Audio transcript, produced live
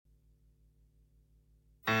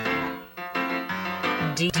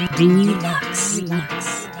Dlux.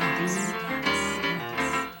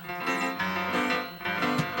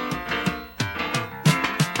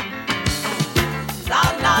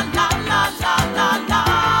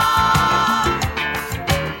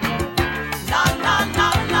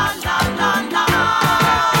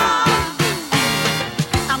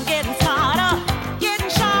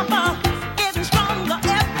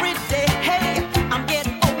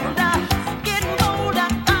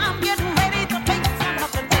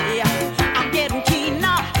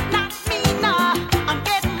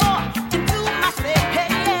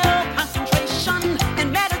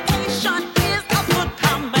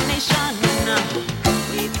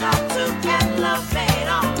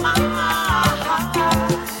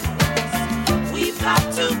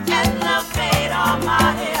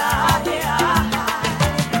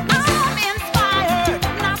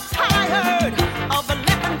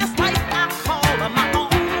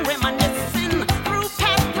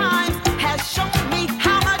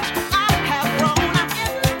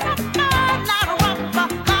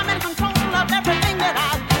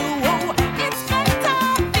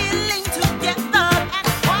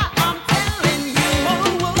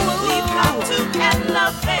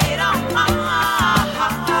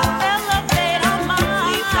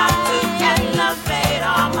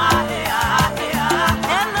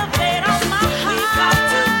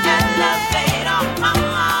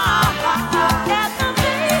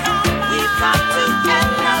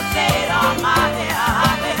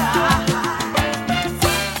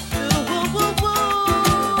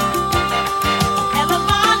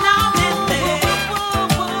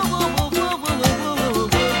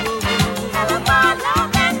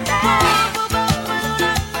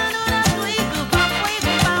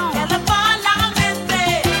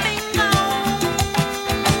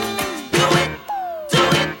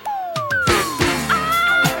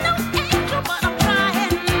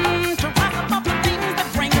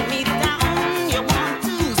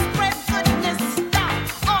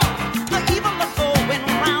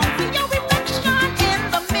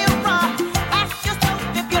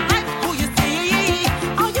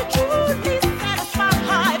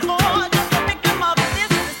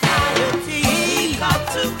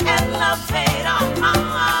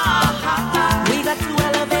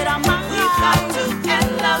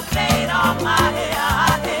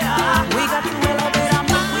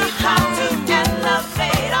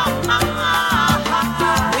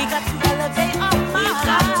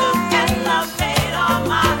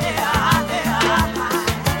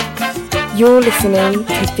 You're listening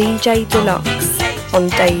to DJ Dlux on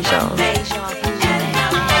Deja.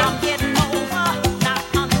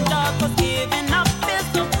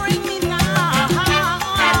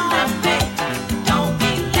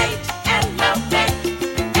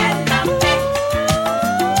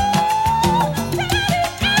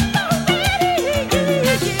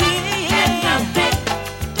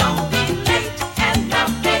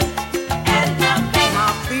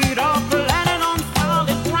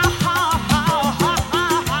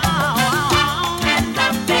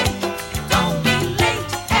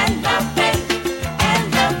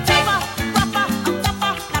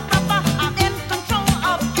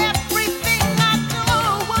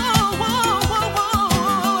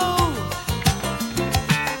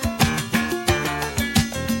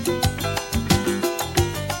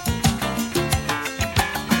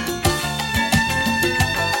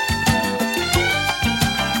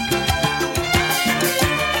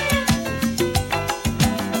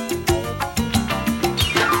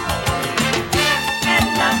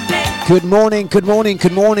 Good morning, good morning,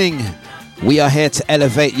 good morning. We are here to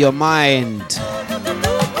elevate your mind,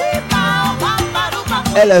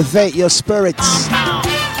 elevate your spirits,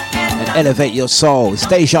 and elevate your soul. It's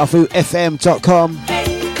dejavufm.com.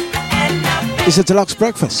 It's a Dlux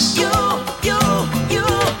breakfast.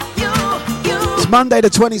 It's Monday the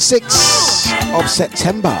 26th of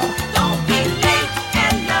September.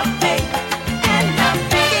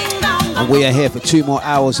 And we are here for 2 more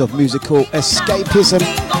hours of musical escapism,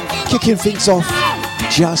 kicking things off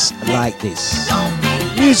just like this.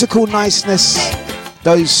 Musical niceness,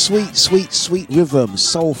 those sweet, sweet, sweet rhythms,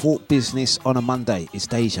 soulful business on a Monday. It's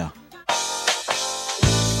Deja.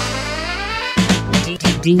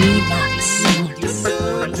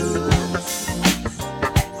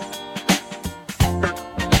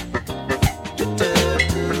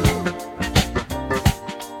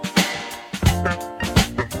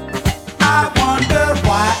 I wonder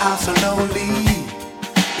why I'm so lonely.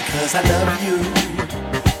 Because I love you.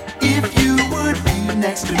 If you would be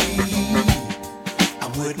next to me, I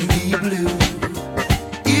wouldn't be blue.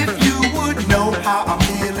 If you would know how I'm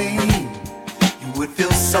feeling, you would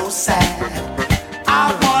feel so sad. I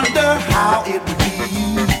wonder how it would be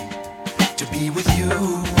to be with you.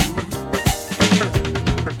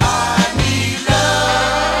 I need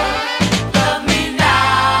love me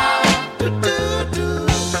now.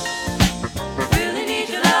 Really need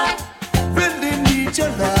your love. Really need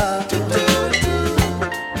your love.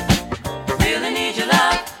 Really need your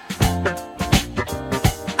love.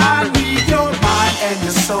 I need your mind and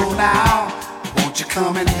your soul now. Won't you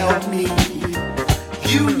come and help me?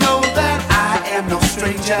 You know that I am no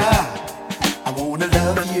stranger. I wanna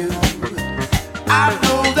love you. I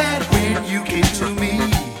know that when you came to me,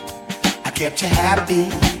 I kept you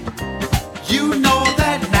happy. You know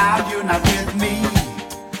that now you're not with me.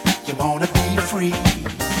 You wanna be free.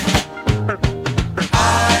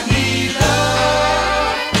 I need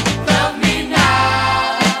love me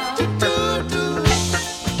now.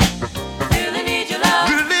 Really need your love.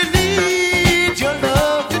 Really need your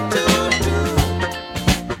love.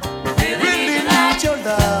 Really need your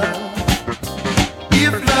love.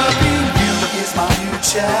 If loving you is my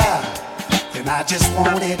future, then I just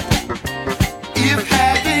want it. If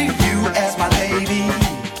having you as my lady,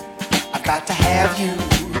 I've got to have you.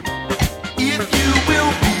 If you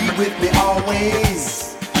will be with me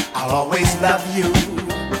always, I'll always love you.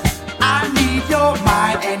 I need your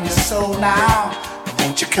mind and your soul now.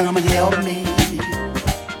 Won't you come and help me?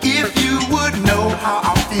 If you would know how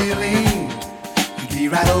I'm feeling, you'd be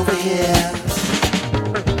right over here.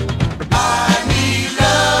 I need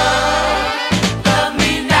love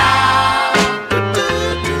me now.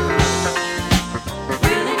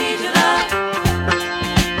 Really need your love.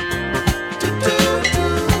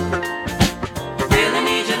 Really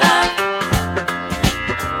need your love. I need love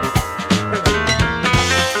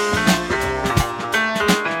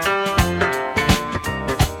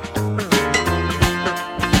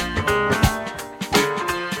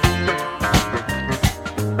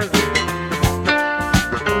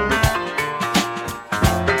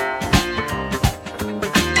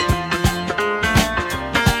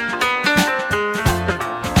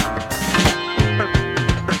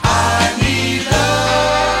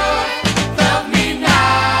me now.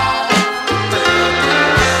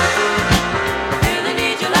 Really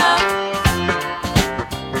need your love.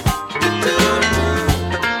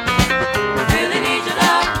 Really need your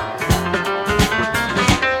love.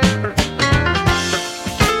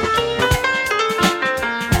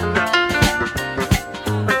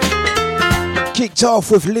 Kicked off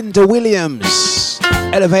with Linda Williams.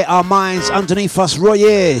 Elevate our minds underneath us,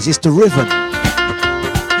 Royers. It's the rhythm.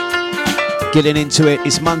 Getting into it.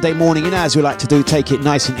 It's Monday morning, and as we like to do, take it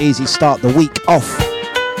nice and easy. Start the week off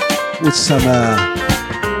with some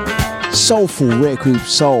soulful rare group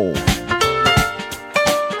soul.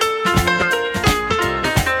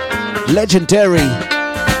 Legendary.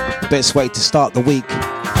 Best way to start the week.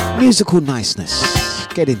 Musical niceness.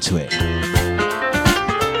 Get into it.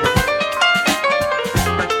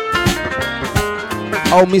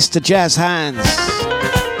 Oh, Mr. Jazz Hands.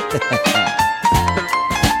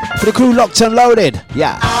 For the crew locked and loaded.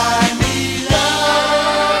 Yeah. I need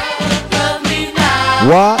love me now.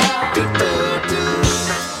 What?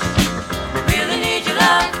 Really need your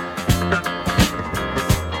love.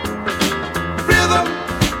 Rhythm.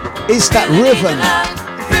 It's that rhythm.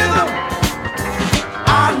 Rhythm.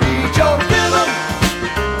 I need your rhythm.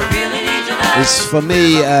 Really need your love. It's for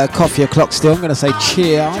me, coffee o'clock still. I'm going to say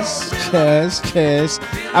cheers. Cheers. Cheers.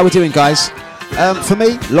 How we doing, guys? For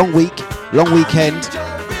me, long week, long weekend.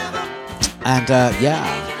 And yeah,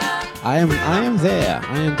 I am there.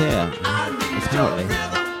 I am there. Apparently.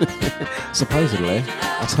 Supposedly,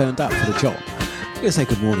 I turned up for the job. I'm going to say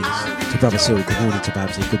good morning to Brother Cyril, good morning to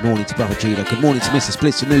Babsy, good morning to Brother Gina, good morning to Mrs.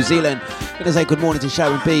 Bliss in New Zealand. I'm going to say good morning to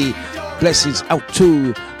Sharon B. Blessings out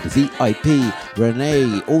to the VIP,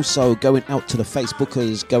 Renee. Also going out to the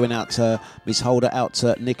Facebookers, going out to Miss Holder, out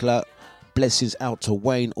to Nicola. Blessings out to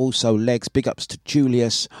Wayne. Also Legs, big ups to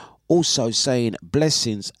Julius. Also saying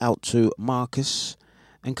blessings out to Marcus.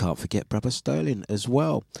 And can't forget Brother Sterling as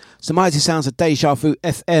well. Some mighty sounds of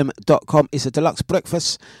dejavufm.com. It's a deluxe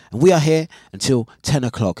breakfast. And we are here until 10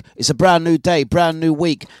 o'clock. It's a brand new day, brand new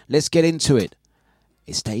week. Let's get into it.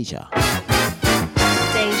 It's Deja.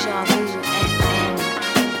 Deja Vu FM.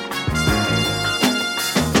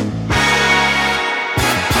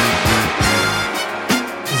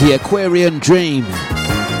 The Aquarian Dream.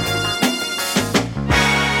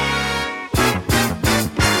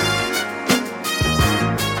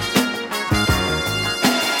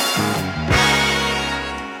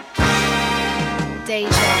 Deja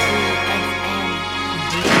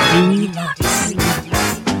Vu FM.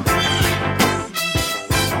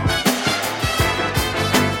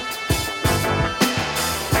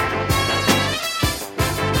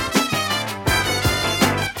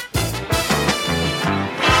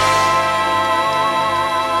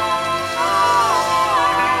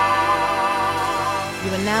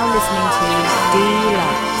 listening to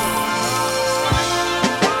Dlux.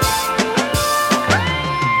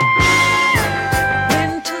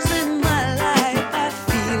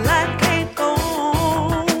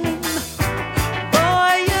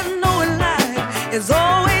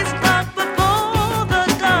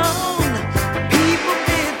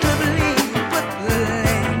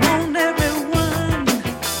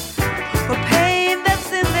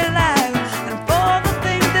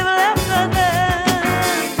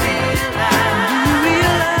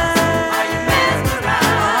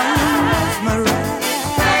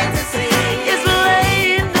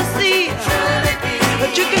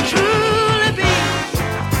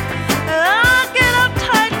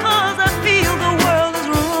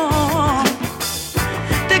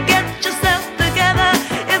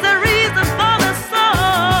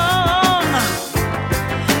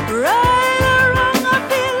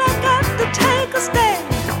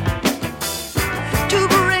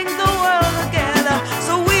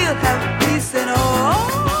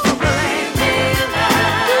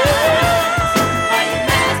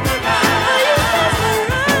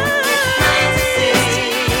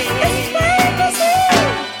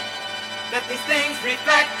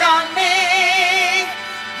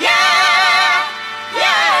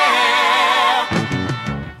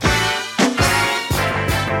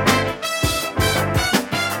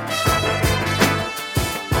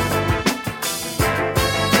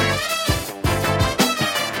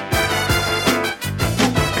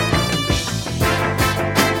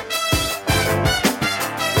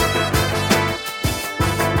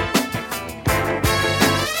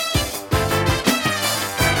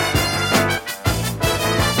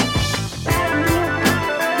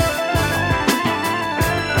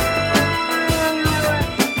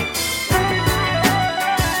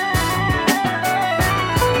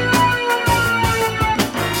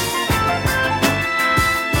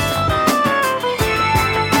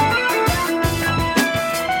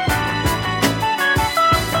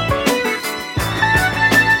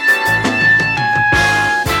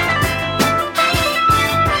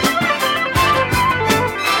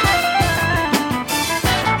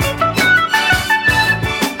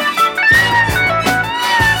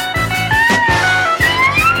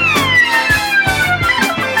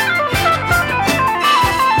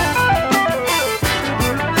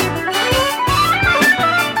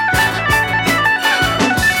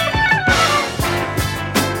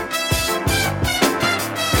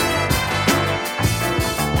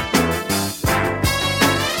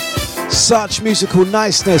 Such musical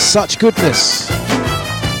niceness, such goodness.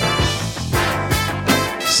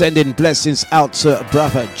 Sending blessings out to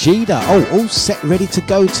brother Jida. Oh, all set, ready to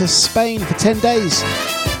go to Spain for 10 days.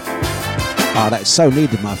 Oh, that's so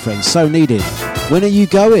needed, my friend, so needed. When are you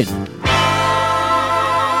going?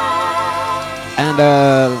 And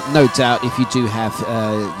no doubt, if you do have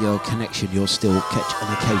your connection, you'll still catch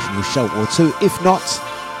an occasional show or two. If not,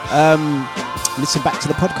 listen back to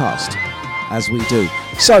the podcast, as we do.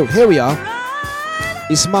 So, here we are.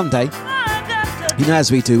 It's Monday. You know,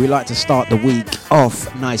 as we do, we like to start the week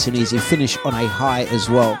off nice and easy, finish on a high as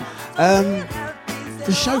well.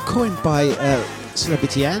 The show coined by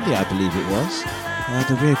Celebrity Andy, I believe it was,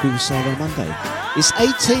 the Real Groove Solo Monday. It's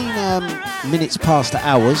 18 minutes past the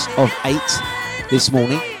hours of 8 this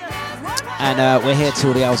morning, and we're here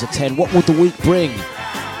till the hours of 10. What would the week bring?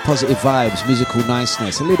 Positive vibes, musical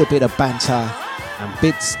niceness, a little bit of banter, and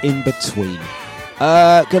bits in between.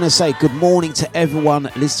 Gonna say good morning to everyone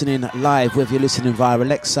listening live, whether you're listening via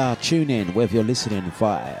Alexa, tune in, whether you're listening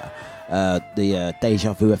via the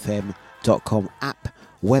dejavufm.com app,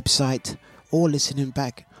 website, or listening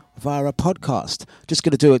back via a podcast. Just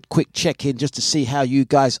gonna do a quick check-in just to see how you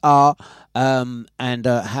guys are, and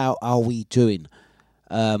how are we doing.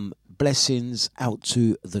 Blessings out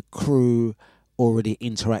to the crew already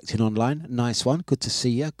interacting online. Nice one, good to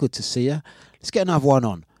see you, good to see you. Let's get another one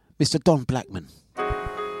on. Mr. Don Blackman.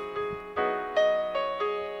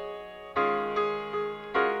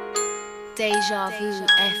 Deja-vu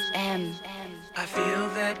FM. I feel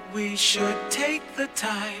that we should take the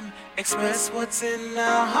time, express what's in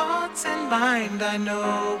our hearts and mind. I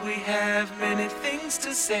know we have many things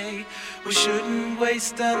to say. We shouldn't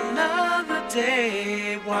waste another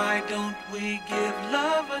day. Why don't we give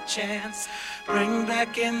love a chance? Bring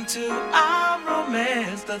back into our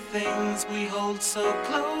romance the things we hold so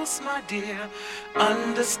close, my dear.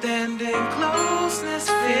 Understanding closeness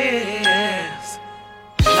fears.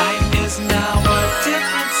 Life is now a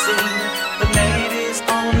different scene. The lady's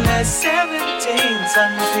only 17.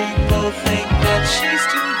 Some people think that she's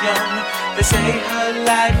too young. They say her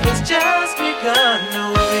life has just begun.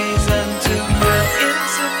 No reason to feel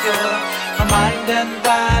insecure. Her mind and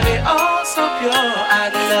body pure.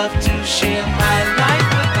 I'd love to share my life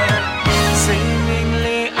with her.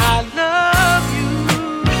 Seemingly I love you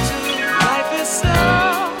too. Life is so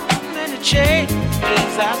many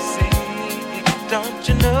changes I've seen. Don't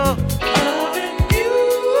you know? Loving you,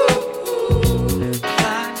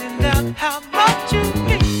 finding out how much you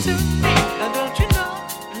mean to me. Now don't you know?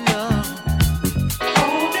 No.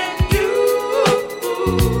 Holding you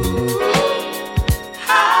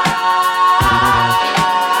high.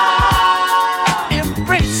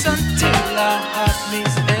 Embrace until our heart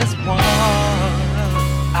meets as one.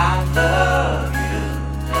 I love you,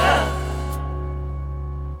 love.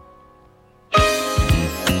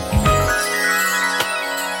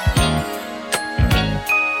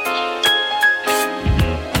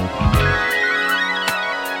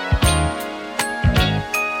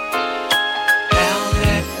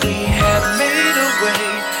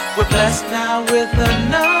 We're blessed now with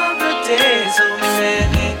another day. So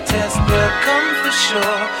many tests will come for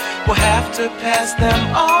sure. We'll have to pass them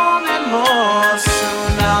on and more.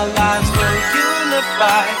 Soon our lives will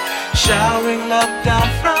unify, showering love down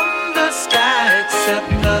from the sky. Except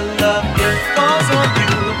the love it falls on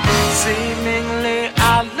you. Seemingly I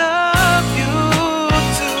love you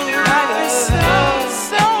too. Life is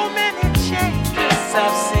so many changes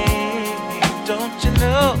I've seen. Don't you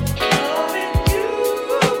know?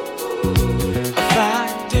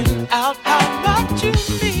 Finding out how much you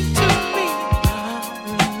mean to me.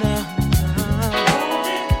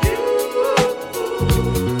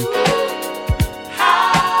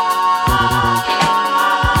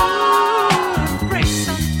 Embrace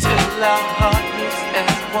until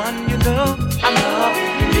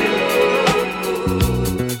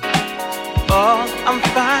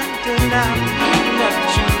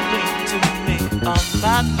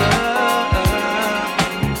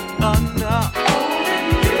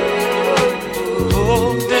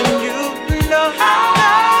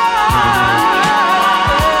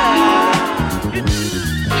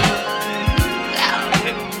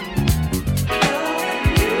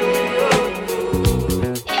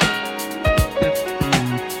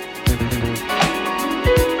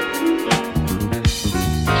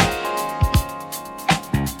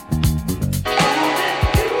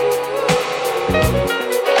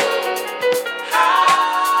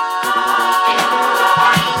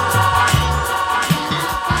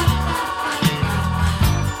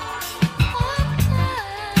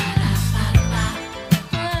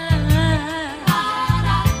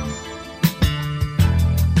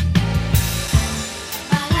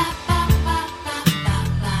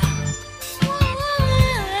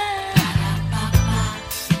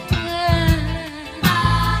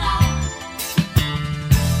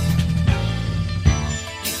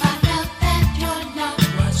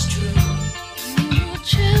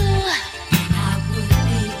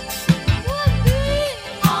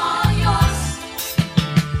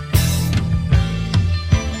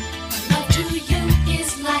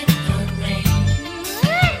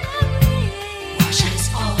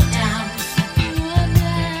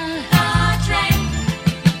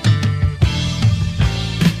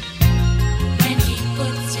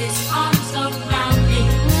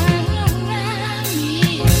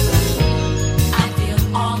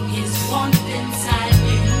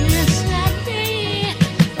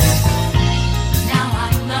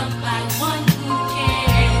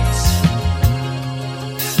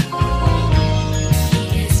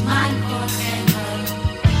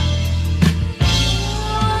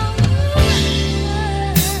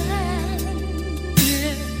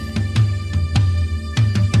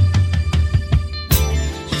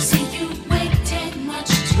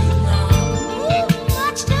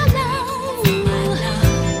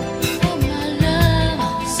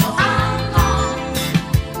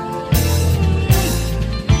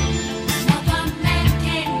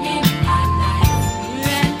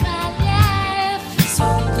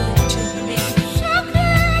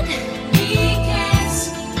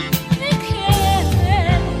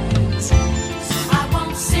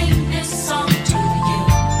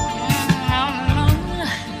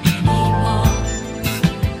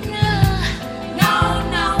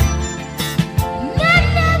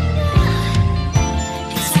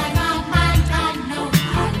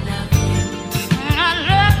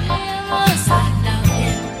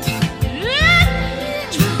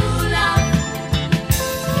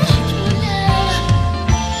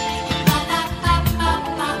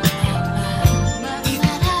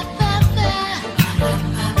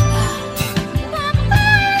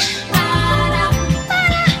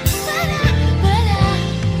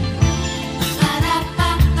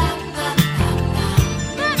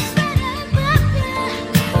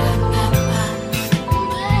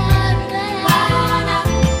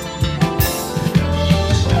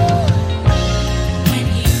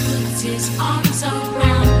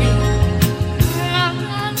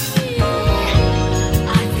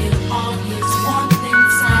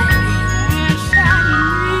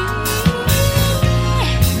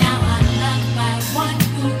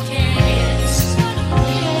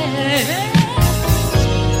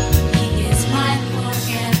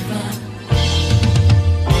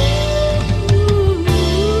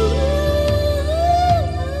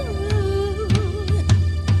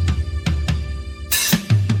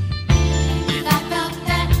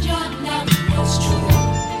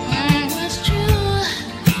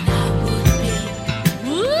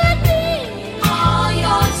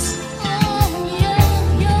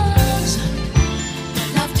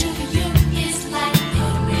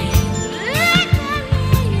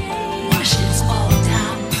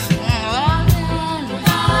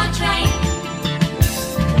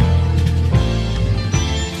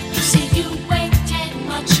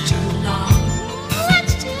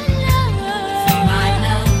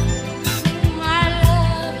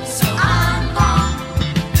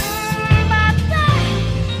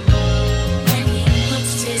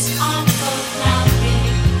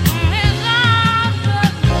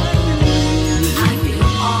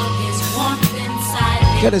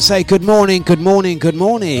Gotta say good morning to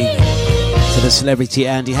the celebrity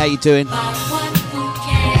Andy. How you doing? To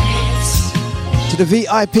the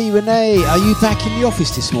VIP Renee, are you back in the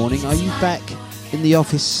office this morning? Are you back in the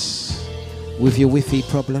office with your Wi-Fi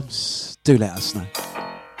problems? Do let us know.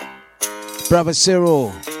 Brother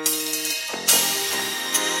Cyril.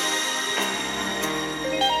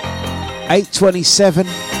 8:27.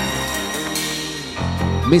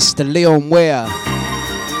 Mr. Leon Ware.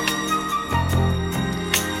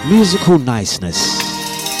 Musical niceness.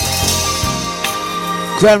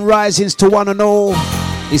 Grand risings to one and all.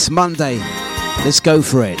 It's Monday. Let's go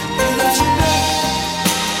for it.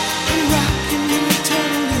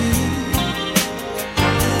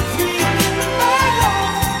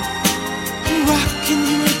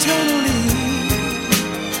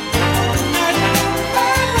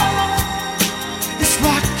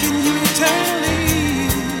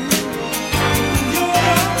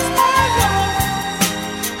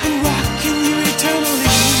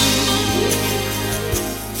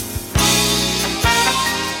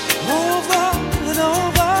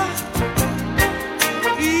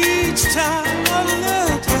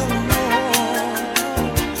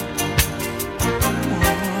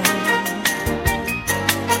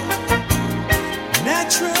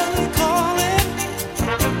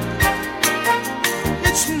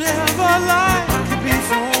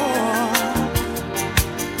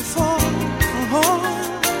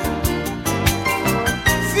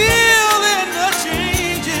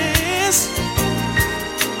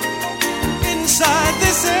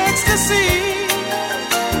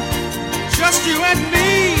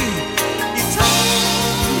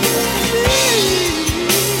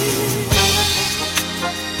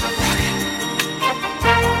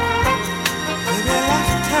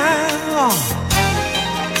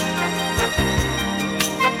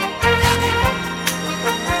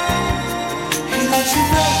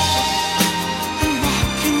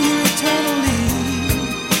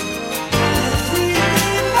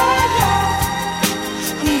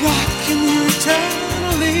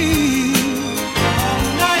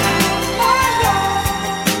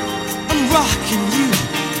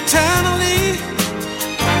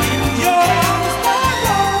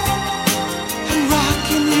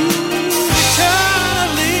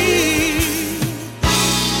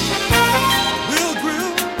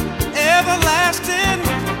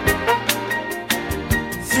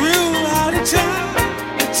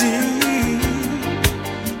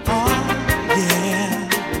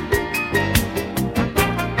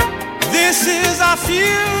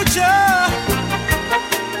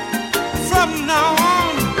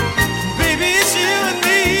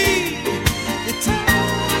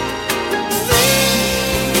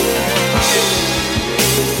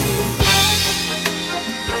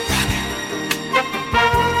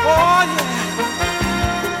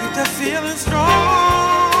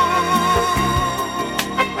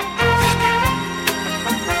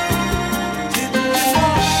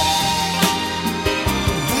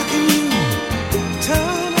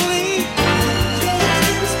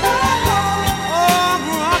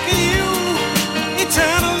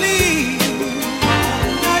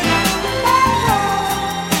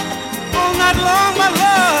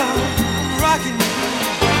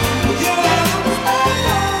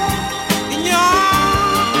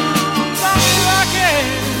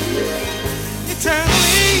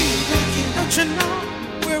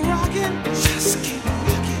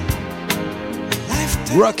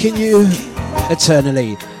 Rocking You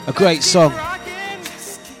Eternally, a great song.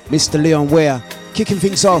 Mr. Leon Ware kicking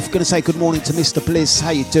things off. Gonna say good morning to Mr. Bliss.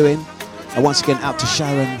 How you doing? And once again out to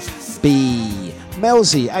Sharon B.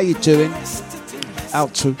 Melzy, how you doing?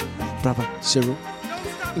 Out to Brother Cyril.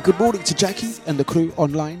 And good morning to Jackie and the crew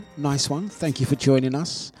online. Nice one. Thank you for joining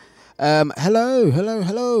us.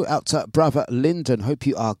 Hello. Out to Brother Lyndon. Hope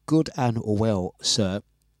you are good and well, sir.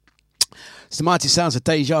 It's the mighty sounds of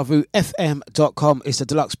dejavufm.com. It's the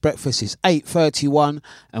Dlux breakfast. It's 8:31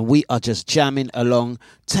 and we are just jamming along,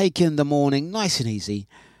 taking the morning nice and easy,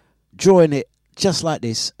 drawing it just like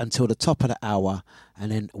this until the top of the hour,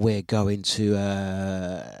 and then we're going to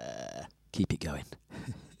keep it going.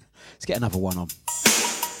 Let's get another one on.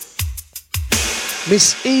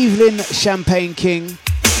 Miss Evelyn Champagne King,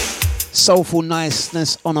 Soulful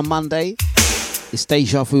Niceness on a Monday. It's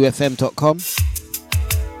dejavufm.com.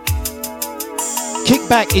 Kick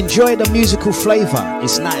back, enjoy the musical flavour.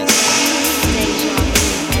 It's nice.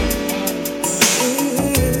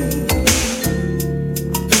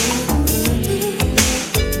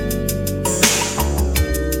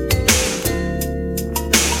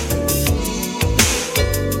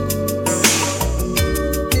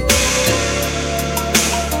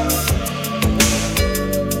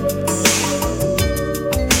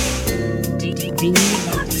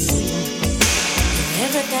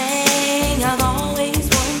 I've always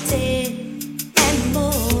wanted and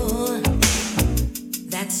more.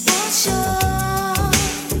 That's for sure.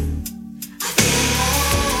 I feel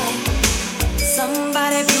like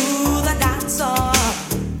somebody blew the dots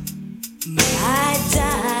off my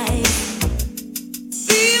die.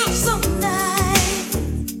 Feel so nice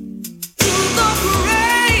to go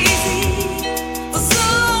crazy for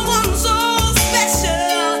someone so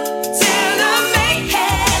special. Tailor-made,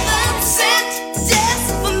 heaven sent just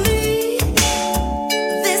for me.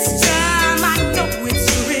 This time I know it's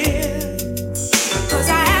real. 'Cause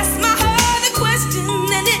I asked my heart a question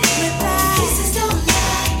and it replied. Kisses don't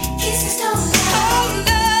lie, kisses don't lie. Oh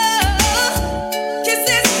no,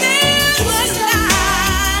 kisses never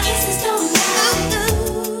lie. Kisses don't lie.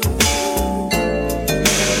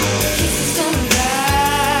 Kisses don't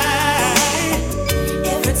lie.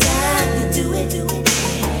 Every time you do it,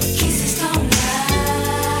 kisses don't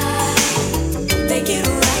lie. They get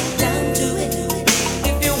right down to it.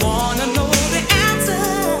 If you wanna know the answer,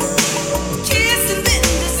 kiss and then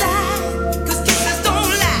decide. 'Cause kisses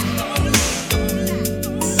don't lie.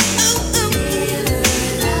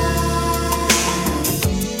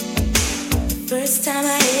 First time I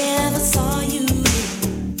ever saw you,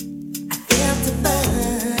 I felt a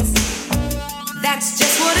buzz. That's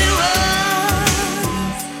just what it was.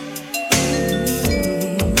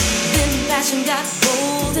 Then passion got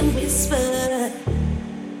bold and whispered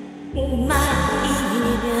in my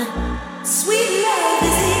ear, sweet love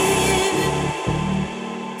is here.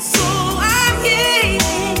 So I gave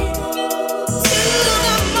to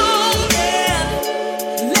the moment.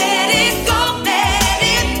 Let it go, let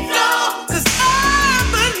it flow. 'Cause I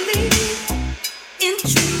believe in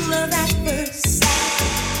true love at first sight.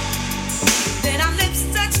 Then our lips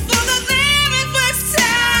touched for the very first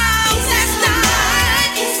time last night.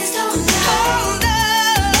 Kisses don't lie. Oh no,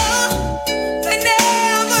 they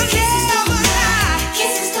never, never lie.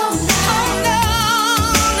 Kisses don't lie. Oh no,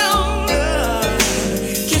 no, no.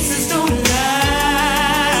 Kisses don't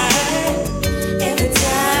lie. Every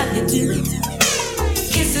time you do it,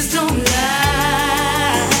 kisses don't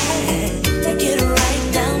lie. They get right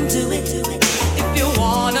down to it. If you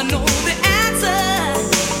wanna know the answer,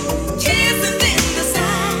 kiss and then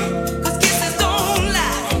decide. 'Cause kisses don't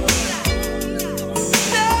lie.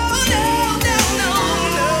 No, no, no, no,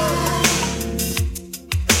 no.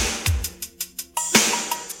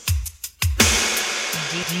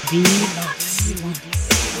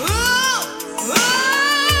 Ooh, ooh,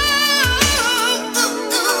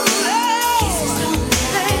 kisses don't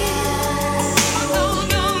lie. No,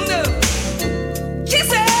 no, no.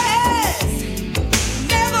 Kisses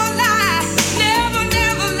never lie, never,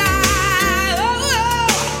 never lie. Oh, oh.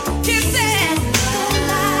 Kisses don't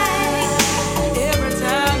lie. Every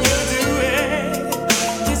time you do it,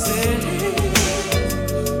 kisses.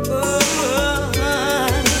 Oh, oh,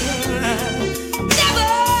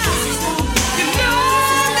 never. You know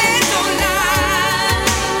they don't lie.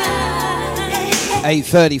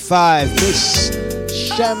 8:35, Miss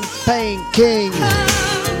Champagne King.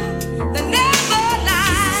 They never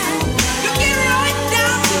lie. You get right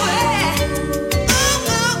down to it.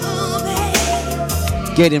 Oh,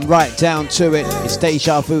 baby. Getting right down to it. It's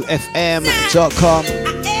dejavufm.com.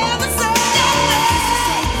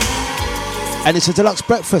 And it's a deluxe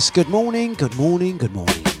breakfast. Good morning, good morning, good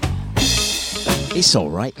morning. It's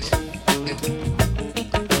alright.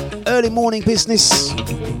 Early morning business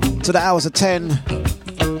to the hours of 10.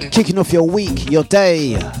 Kicking off your week, your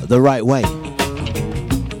day, the right way.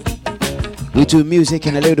 We do music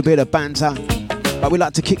and a little bit of banter, but we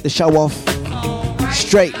like to kick the show off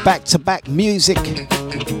straight back to back music.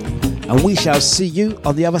 And we shall see you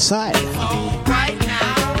on the other side. Right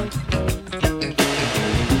now.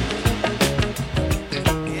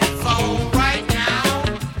 It's all right now.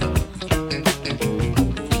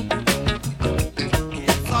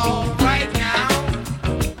 It's all right now.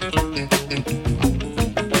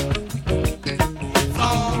 It's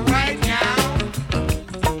all right now.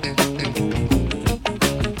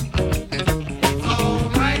 It's all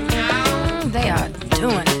right now. They are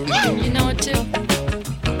doing it. You know it too.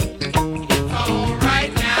 All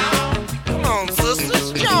right now. Come on,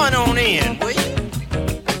 sisters, join on in, will you?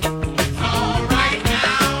 All right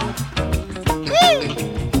now.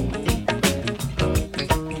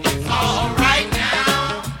 It's all right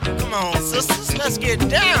now. Come on, sisters, let's get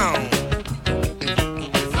down.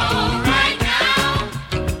 It's all right now.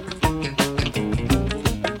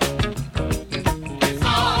 It's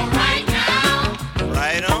all right now.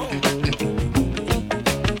 Right on.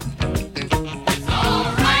 It's all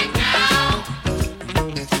right now.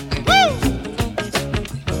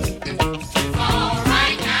 It's all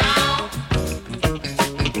right now.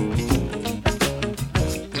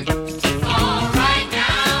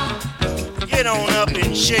 up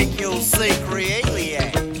and shake your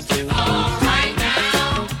sacroiliac. All right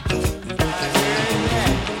now.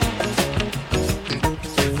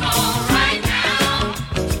 All right now.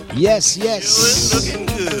 Yes, You yes. looking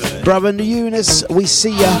good. Brother Eunice, we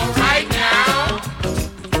see ya. All right now.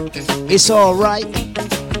 It's alright.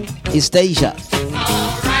 It's Deja. All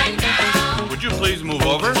right now. Would you please move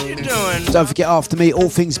over? What you doing? Don't forget, after me, all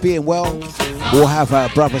things being well, we'll have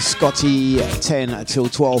Brother Scotty 10 till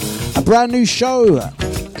 12. A brand new show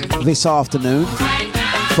this afternoon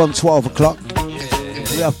from 12 o'clock.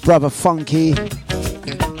 We have Brother Funky,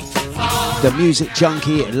 the music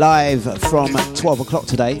junkie, live from 12 o'clock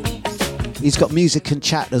today. He's got music and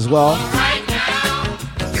chat as well.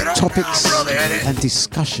 Topics and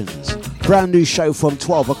discussions. Brand new show from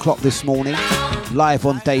 12 o'clock this morning, live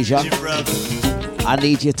on Deja. Your brother. I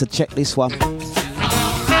need you to check this one. Do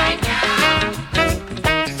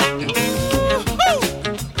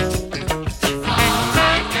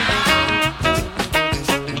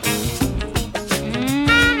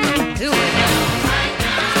it.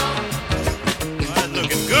 Oh, it's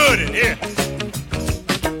looking good in here.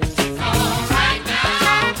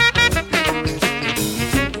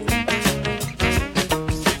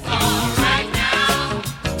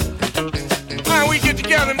 Why don't we get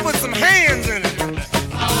together and put some hands in it?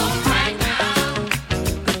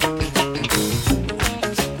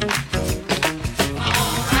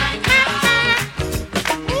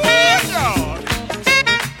 Ooh, Lord.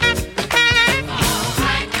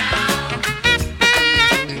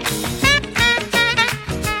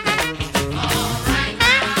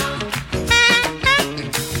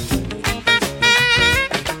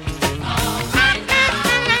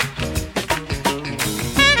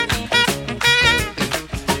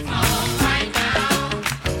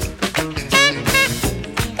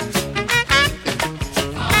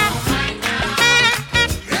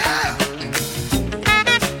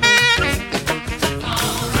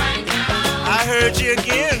 I heard you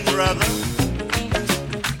again, brother.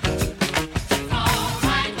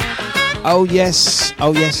 Oh yes,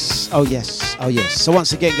 oh yes, oh yes, oh yes. So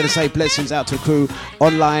once again, going to say blessings out to the crew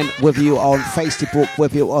online, whether you on Facebook,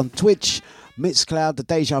 whether you're on Twitch, Mixcloud, the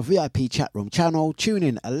Deja VIP chat room channel, tune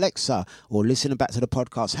in, Alexa, or listening back to the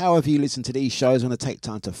podcast. However you listen to these shows, I want to take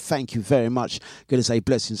time to thank you very much. Going to say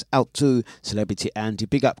blessings out to Celebrity Andy,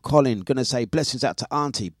 big up Colin. Going to say blessings out to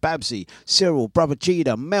Auntie, Babsy, Cyril, Brother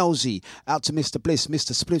Gita, Melzy, out to Mr. Bliss,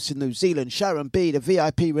 Mr. Spliffs in New Zealand, Sharon B, the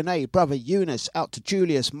VIP Renee, Brother Eunice, out to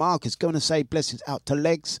Julius, Marcus. Going to say blessings out to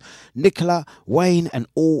Legs, Nicola, Wayne, and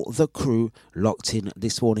all the crew locked in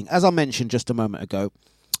this morning. As I mentioned just a moment ago,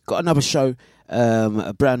 got another show,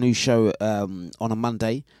 a brand new show on a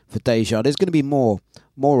Monday for Deja. There's going to be more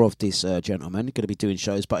of this gentleman. Going to be doing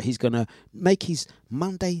shows, but he's going to make his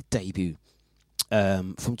Monday debut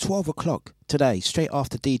from 12 o'clock today, straight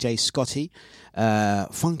after DJ Scotty,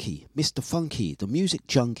 Funky, Mr. Funky, the music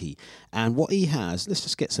junkie. And what he has, let's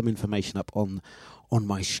just get some information up on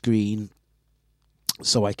my screen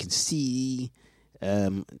so I can see.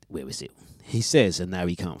 Where is it? He says, and now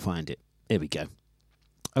he can't find it. There we go.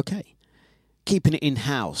 Okay. Keeping it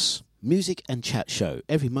in-house. Music and chat show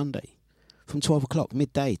every Monday from 12 o'clock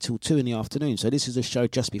midday till 2 in the afternoon. So this is a show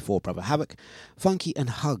just before Brother Havoc. Funky and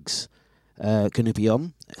Hugs going to be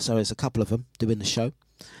on. So there's a couple of them doing the show.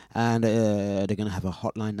 And they're going to have a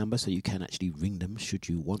hotline number so you can actually ring them should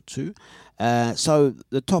you want to. So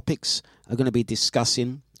the topics are going to be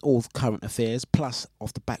discussing all current affairs, plus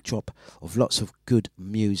off the backdrop of lots of good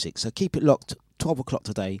music. So keep it locked, 12 o'clock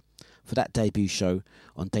today, for that debut show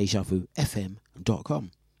on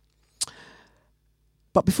dejavufm.com.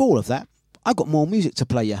 But before all of that, I've got more music to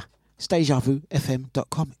play you. It's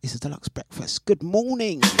dejavufm.com. This is Dlux Breakfast. Good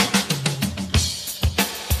morning.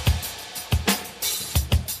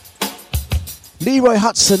 Leroy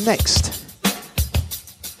Hudson next.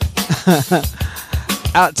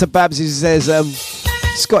 Out to Babs, who says,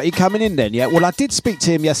 Scotty coming in then, yeah? Well, I did speak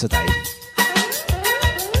to him yesterday.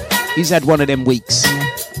 He's had one of them weeks.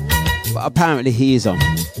 But apparently he is on.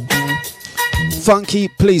 Funky,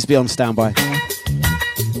 please be on standby.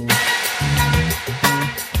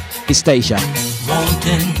 It's Deja.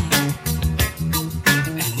 Wanting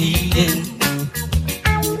and needing,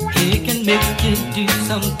 it can make you do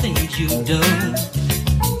some things you don't.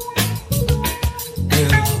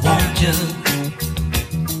 Girl, I want you,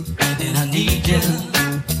 and I need you,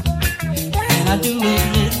 and I do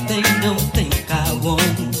anything, don't think I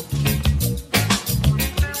won't.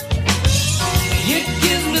 It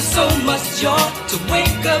gives me so much joy to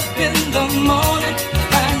wake up in the morning and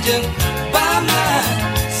find you by my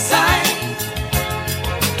side.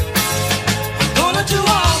 I'm gonna do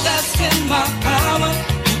all that's in my power,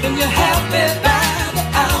 keeping you happy by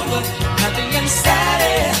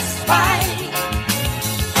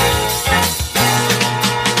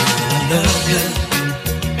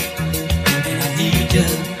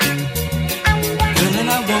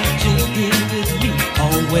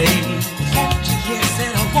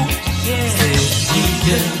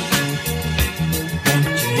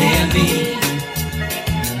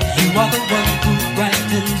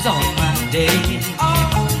days,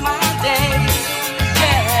 all my days,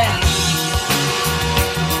 yeah.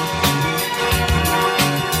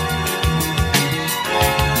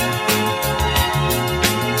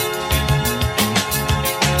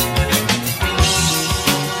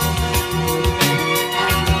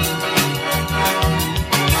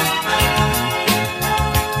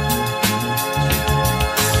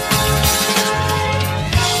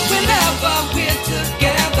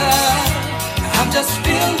 Just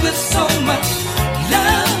filled with so much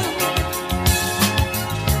love.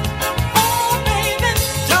 Oh, baby,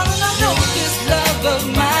 darling, I know this love of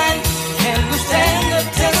mine can withstand the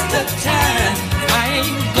test of time. I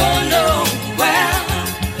ain't going nowhere.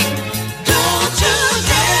 Don't you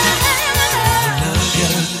dare. I love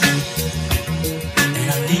you, and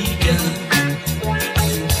I need you.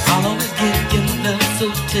 I'll always give you love so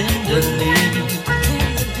tenderly.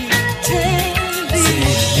 Say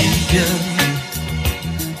I need you.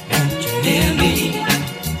 Near me,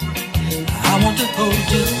 I want to hold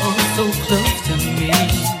you oh so close to me.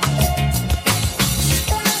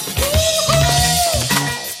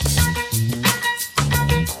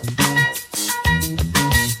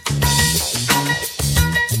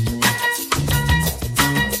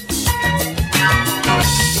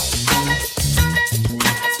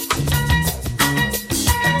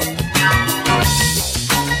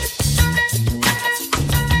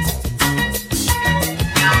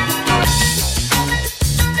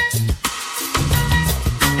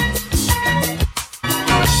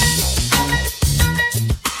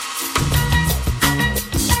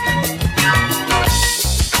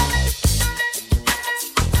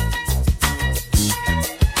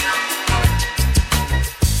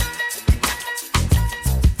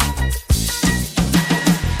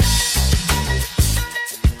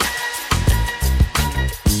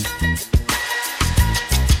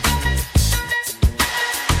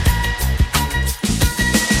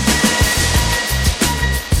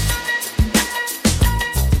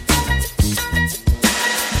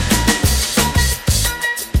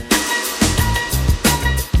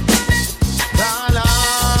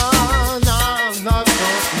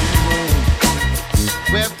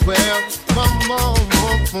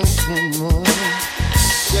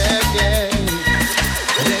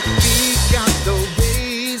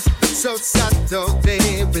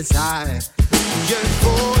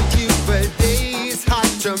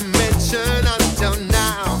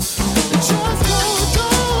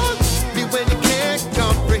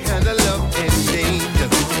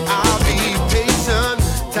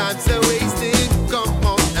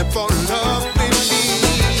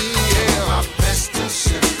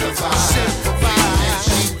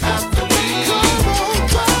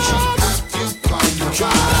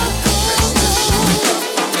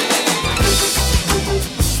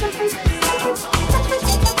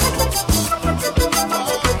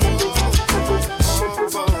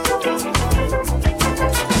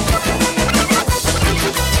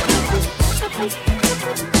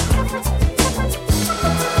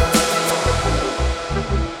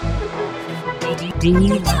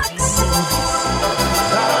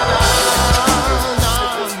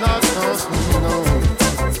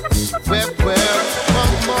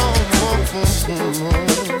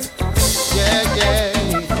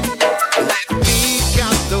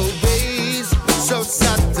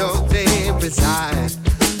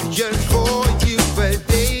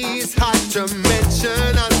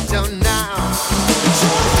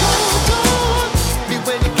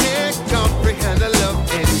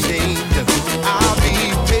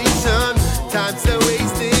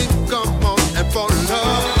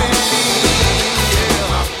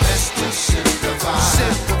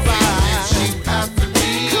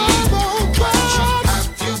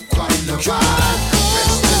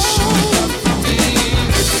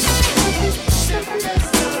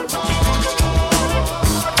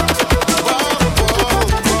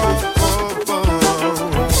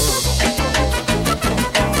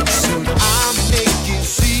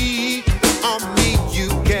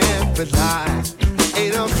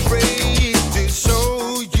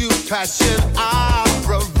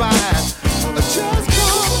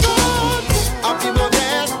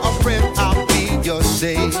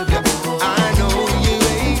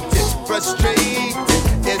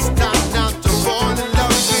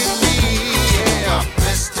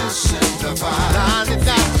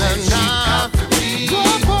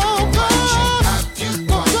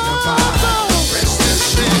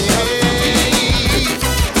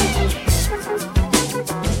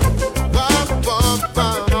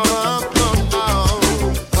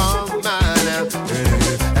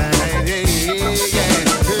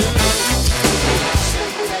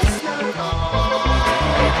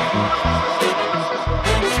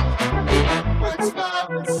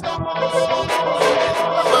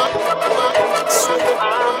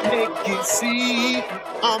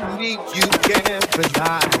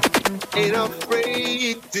 Ain't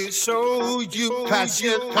afraid to show you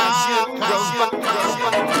passion, so I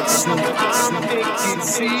make it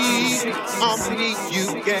see on me you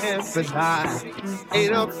can rely.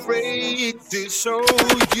 Ain't afraid to show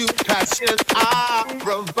you passion I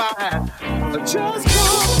provide. Just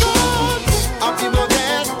come on, I'll be more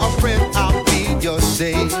than a friend, I'll be your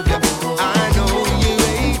savior. I know you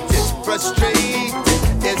hate it, frustrated.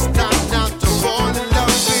 It's time now to fall in love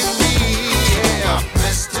with me. Yeah,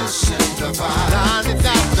 best to send the vibe.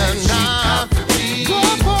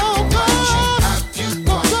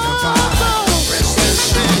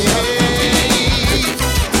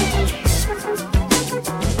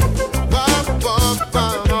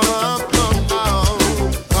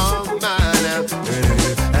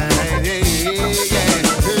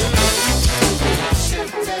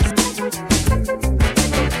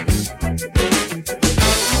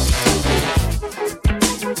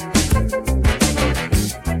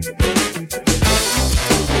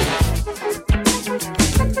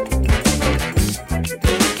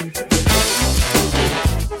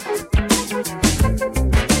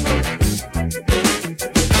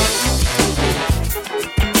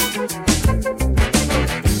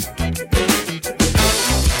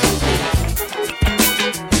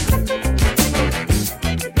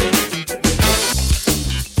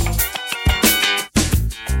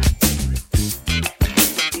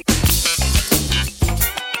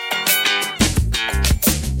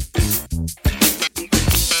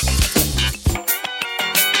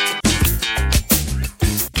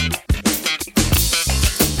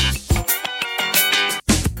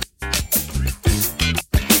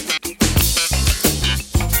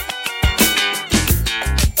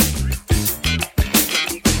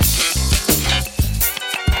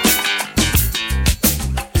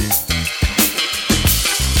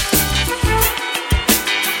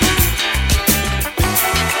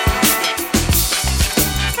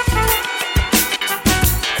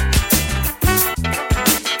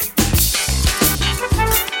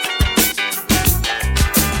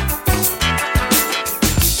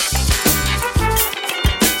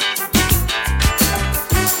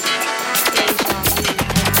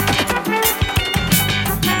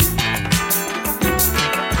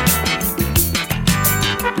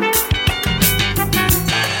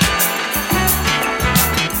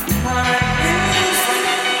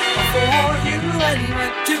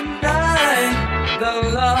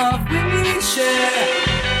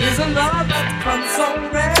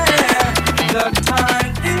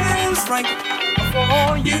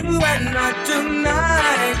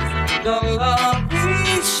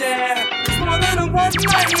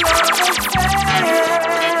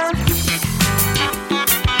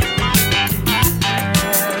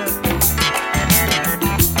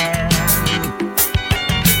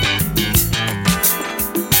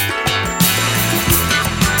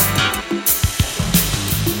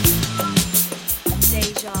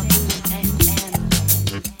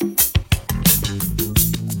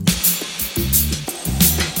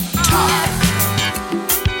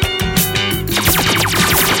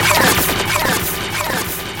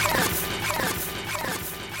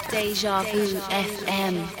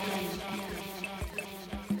 dejavufm.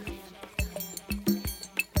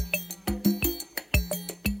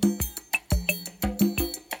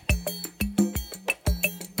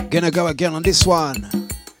 Gonna go again on this one.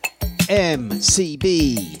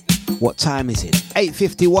 MCB. What time is it?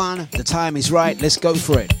 8:51. The time is right. Let's go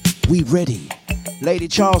for it. We ready. Lady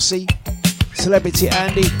Chelsea. Celebrity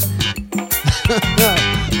Andy.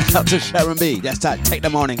 Up to Sharon B. That's that. Take the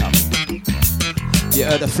morning up. You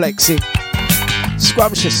heard the flexi.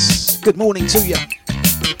 Scrumptious. Good morning to you.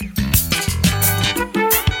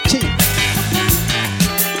 T.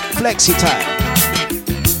 Flexi time.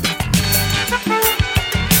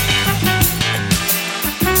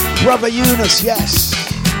 Brother Eunice, yes.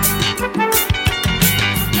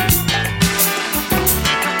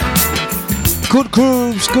 Good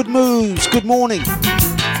grooves, good moves, good morning.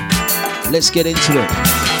 Let's get into it.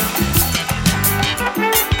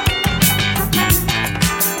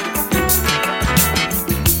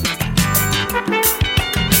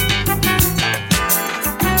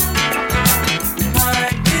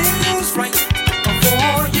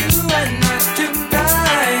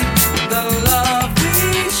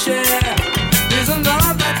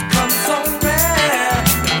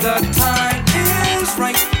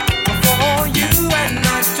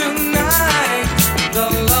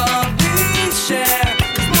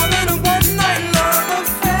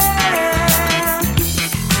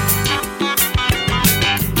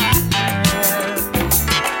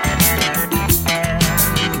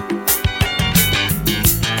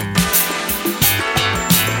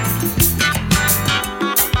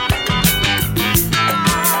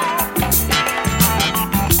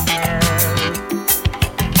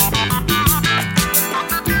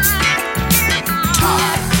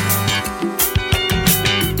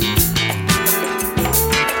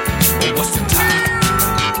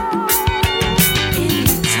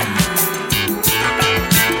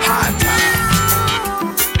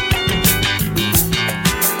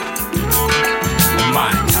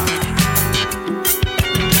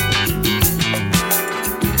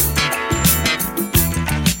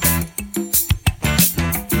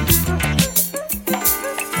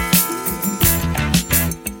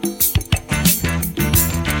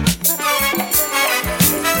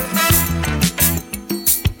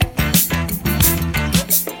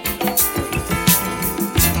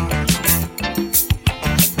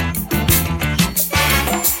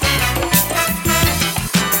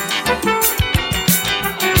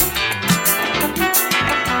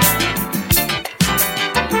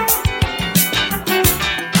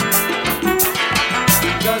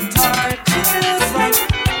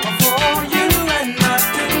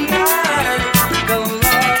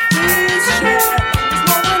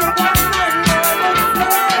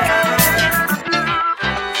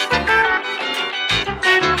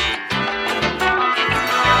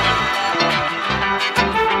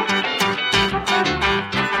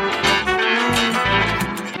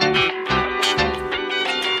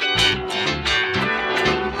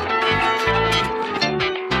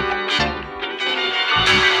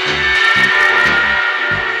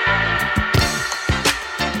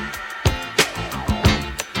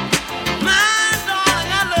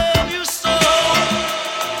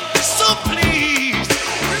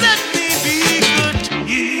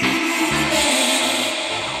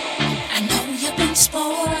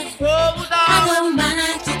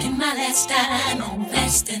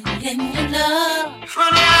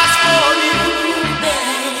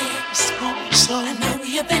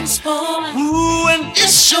 you've been spoiled. Ooh, and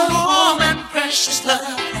it's your warm and precious love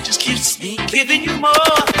that just keeps me giving you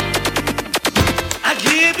more. I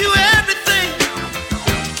give you everything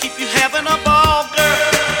to keep you having a ball,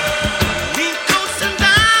 girl. Mink coats and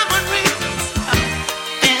diamond rings,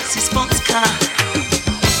 fancy sports car.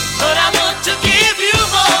 But I want to give you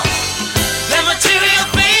more than material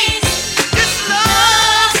things. It's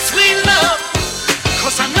love, sweet love,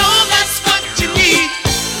 'cause I know that's what you need.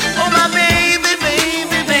 Oh, my baby,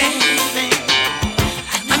 baby, baby,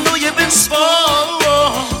 I know you've been spoiled.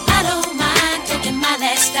 I don't mind taking my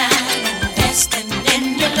last time and investing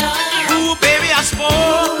in your love. Ooh, baby, I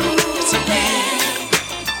spoiled. So babe,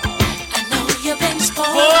 I know you've been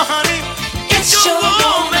spoiled. Oh, honey, It's your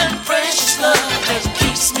warm and precious love that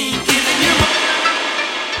keeps me giving you more.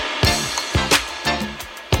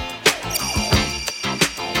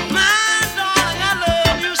 my darling, I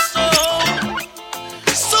love you so.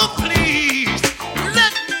 So please,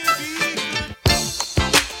 let me be good.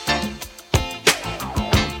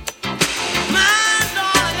 My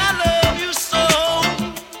darling, I love you so.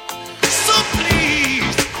 So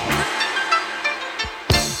please.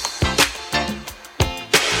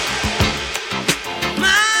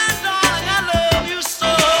 My darling, I love you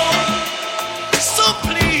so. So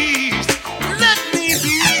please, let me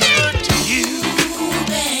be good to you. Ooh,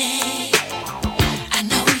 babe, I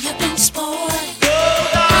know you've been spoiled.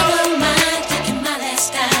 Oh, I darling, don't mind taking my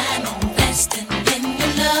last time and investing in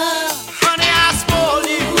your love. honey, I spoil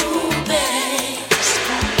you. Ooh, babe,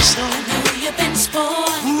 So, I know you've been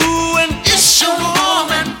spoiled. ooh, and it's your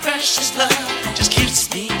warm and precious love that just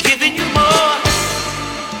keeps me giving you more.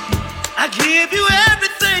 I give you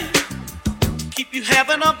everything, keep you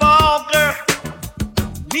having a ball, girl.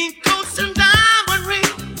 Mink coats and diamond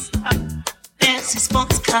rings, fancy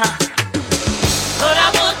sports car. But I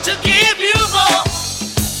want to give you more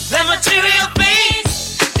than material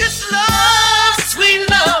things. It's love, sweet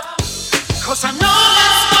love, 'cause I know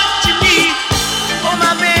that's what you need. Oh,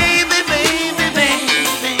 my baby, baby,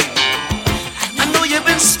 baby, I know you've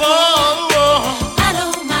been spoiled. I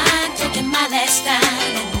don't mind taking my last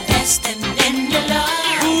time and investing in your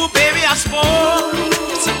love. Ooh, baby, I spoiled.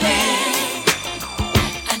 So babe,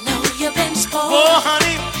 I know you've been Oh, spoiled.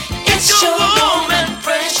 honey, It's your warm and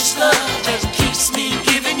precious love that keeps me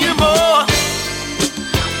giving you more.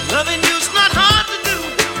 loving you's not hard to do,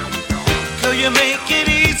 girl, you make it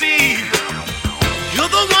easy. You're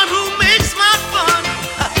the one who makes my fun.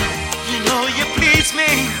 You know you please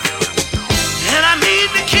me, and I need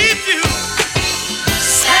to keep you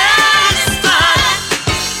satisfied.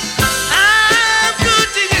 I'm good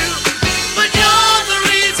to you, but you're the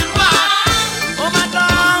reason why. Oh, my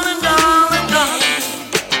darling, darling, darling.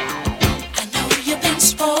 I know you've been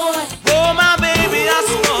spoiled. Oh, my baby, I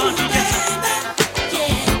spoiled you.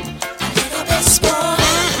 Yeah, a little bit spoiled.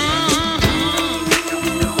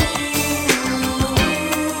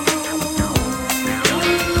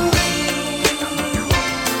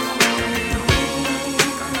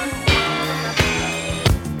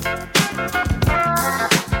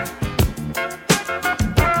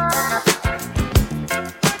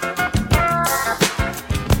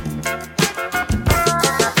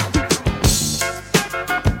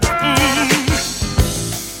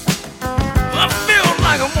 I feel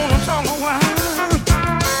like I wanna talk a while.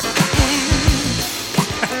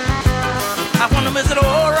 I wonder, is it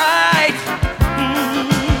alright?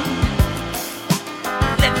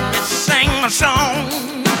 Let me sing my song.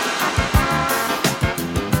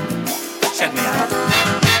 Check me out.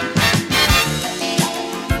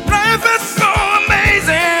 Life is so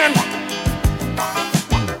amazing.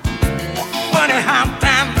 Funny how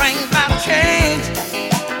time brings about change.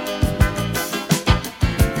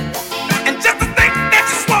 And just to think that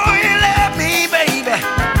you swore you loved me, baby.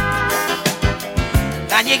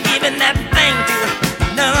 Now you're giving that thing to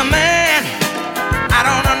another man. I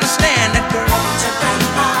don't understand it, girl.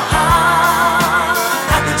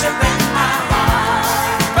 How could you break my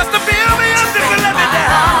heart? Must have feel me up if you let me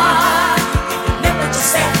down. Never what you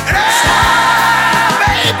say.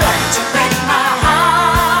 Baby. How could you break my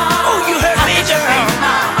heart? Oh, you hurt me, girl.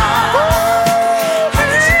 How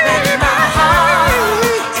could you break my heart?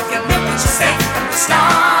 If you meant what you say from the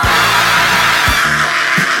start.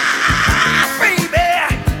 Baby,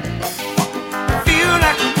 feel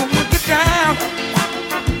like I'm gonna get down.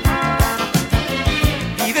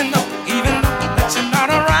 Even though that you're not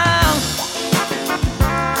around.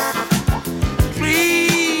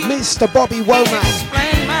 Please Mr. Bobby Womack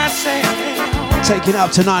explain myself. taking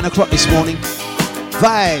up to 9 o'clock this morning.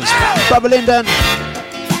 Vibes, Brother Lyndon.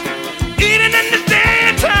 Eating in the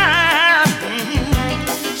daytime.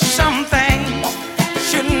 Some things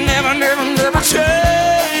should never change.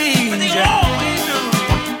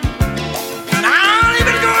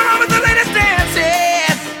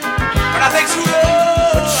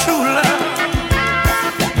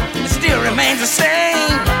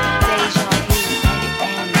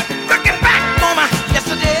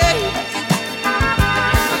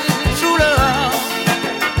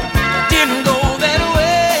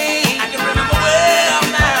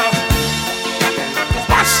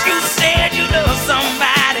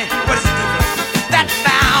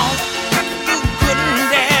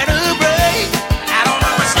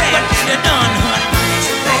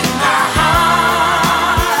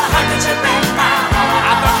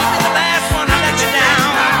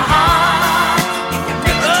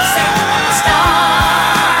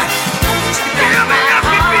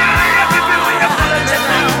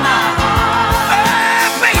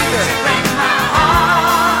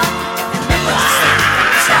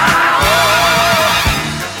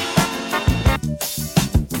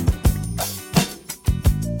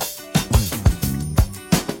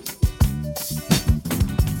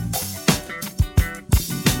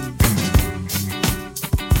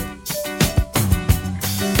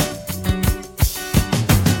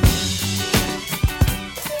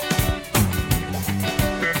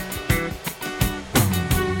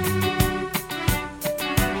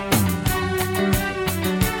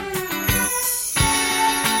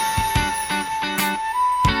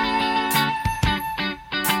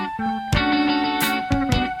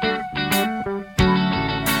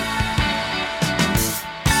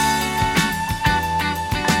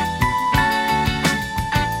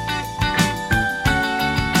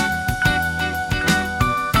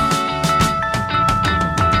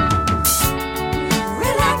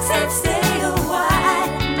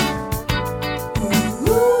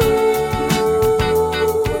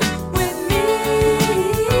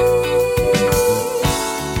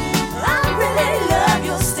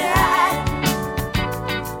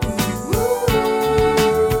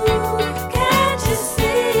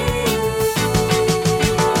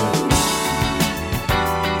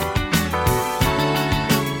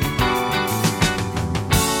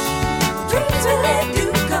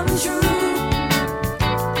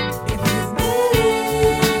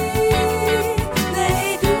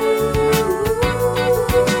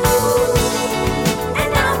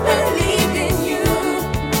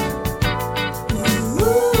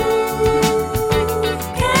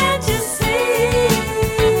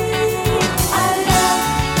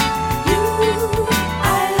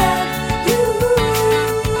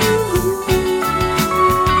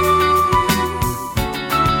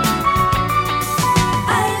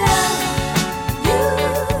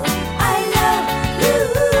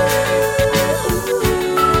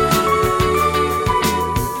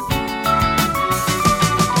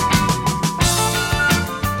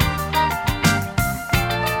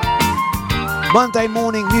 Monday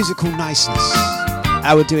morning musical niceness.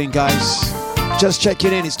 How we doing, guys? Just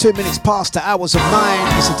checking in. It's 2 minutes past the hours of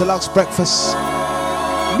 9. It's a Deluxe breakfast.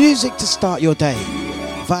 Music to start your day.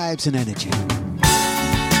 Vibes and energy.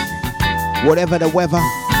 Whatever the weather,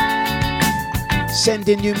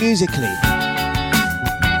 sending you musically.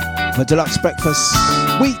 For Deluxe breakfast,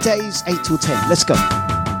 weekdays 8 till 10. Let's go.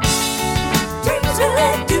 Dreams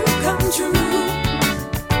really do come true.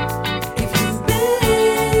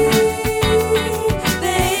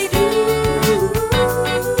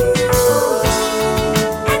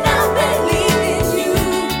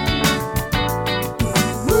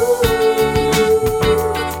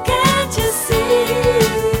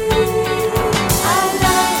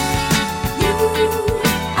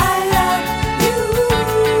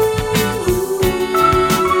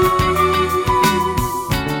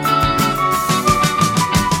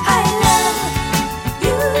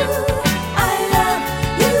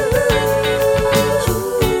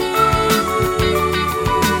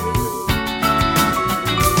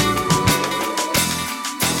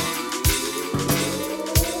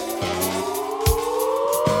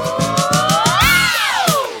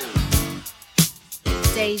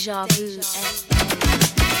 Dejavufm.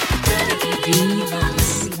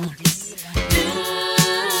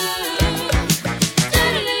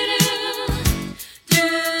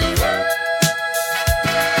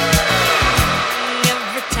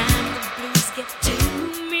 Every time the blues get to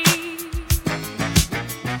me,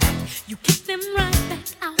 you kick them right back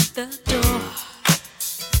out the door.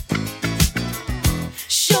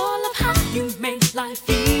 Sure love how you make life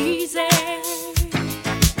easy.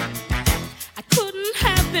 I couldn't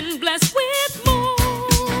have been blessed with more.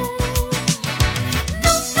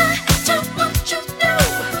 No matter what you do,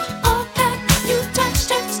 all that you touch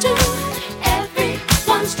turns to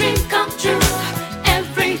everyone's dream come true.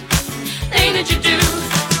 Everything that you do,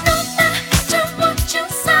 no matter what you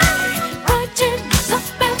say, brightens up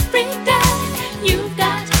every day. You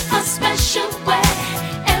got a special way.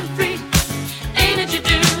 Everything that you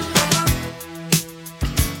do.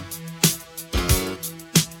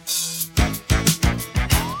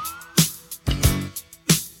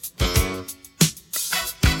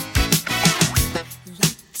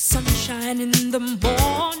 Sunshine in the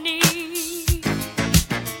morning,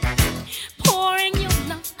 pouring your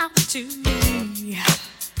love out to me.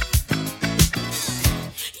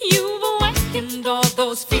 You've awakened all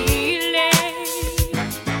those feelings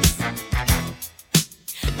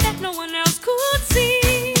that no one else could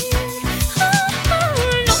see.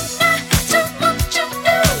 No matter what you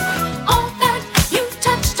do, all that you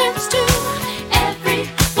touch turns to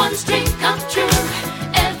everyone's dream come true.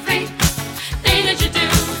 Everything that you do.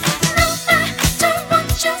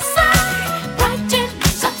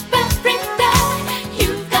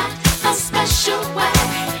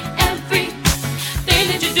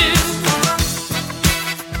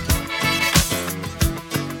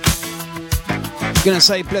 Gonna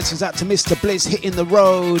say blessings out to Mr. Bliss hitting the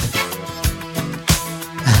road.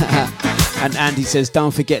 And Andy says,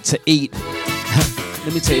 don't forget to eat.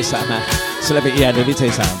 Let me tell you something, man. Celebrity, yeah, let me tell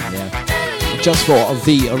you something, yeah. Just for a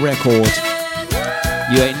record,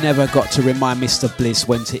 you ain't never got to remind Mr. Bliss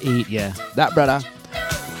when to eat, yeah. That brother,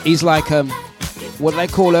 he's like, what do they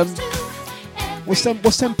call them? What's them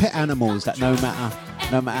pet animals that no matter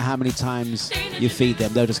how many times you feed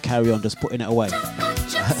them, they'll just carry on just putting it away?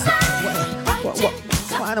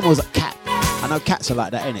 What animals are cat? I know cats are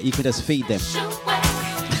like that, innit? You can just feed them.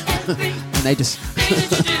 And they just...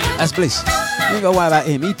 That's Bliss. Don't go worry about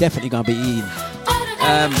him. He definitely going to be eating.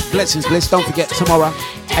 Blessings, Bliss. Don't forget, tomorrow,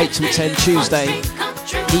 8 till 10, Tuesday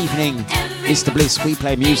evening, Mr. Bliss. We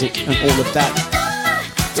play music and all of that.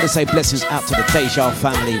 Gonna say blessings out to the Deja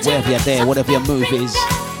family, wherever you're there, whatever your move is.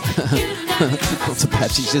 Not a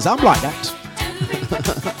bad. She says, I'm like that.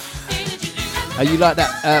 Are you like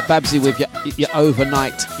that, Babsy, with your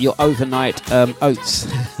overnight oats?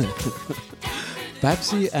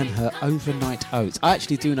 Babsy and her overnight oats. I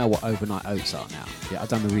actually do know what overnight oats are now. Yeah, I've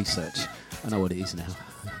done the research. I know what it is now.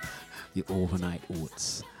 Your overnight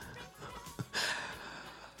oats.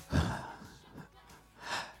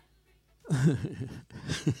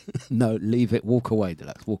 No, leave it. Walk away,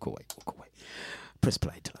 Dlux. Walk away. Walk away. Press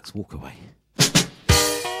play, Dlux. Walk away.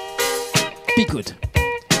 Be good.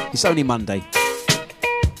 It's only Monday.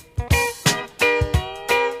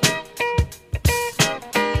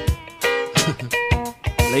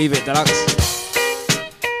 Leave it, Dlux.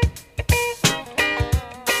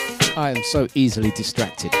 I am so easily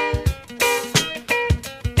distracted.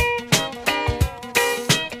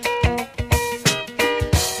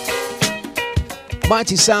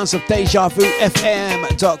 Mighty sounds of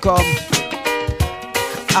dejavufm.com.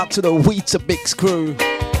 Out to the Weetabix crew.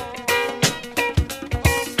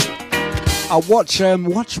 I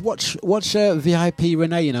watch VIP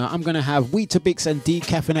Renee, you know. I'm gonna have Weetabix and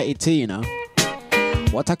decaffeinated tea, you know.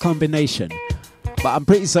 What a combination. But I'm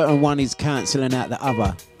pretty certain one is cancelling out the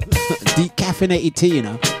other. Decaffeinated tea, you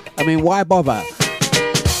know. I mean, why bother?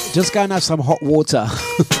 Just go and have some hot water.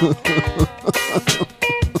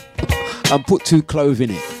 And put 2 cloves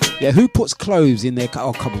in it. Yeah, who puts cloves in their...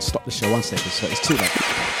 Oh, come on, stop the show 1 second. So it's too late.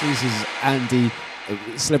 This is Andy,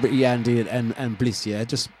 Celebrity Andy and Bliss, yeah.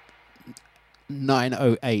 Just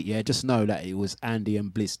 908, yeah. Just know that it was Andy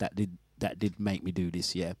and Bliss that did make me do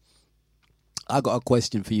this, yeah. I got a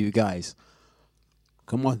question for you guys.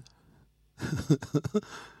 Come on.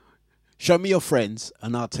 Show me your friends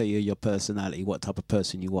and I'll tell you your personality, what type of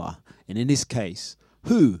person you are. And in this case,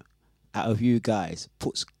 who out of you guys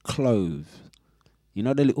puts cloves? You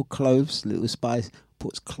know the little cloves, little spice,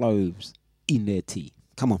 puts cloves in their tea.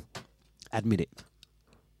 Come on, admit it.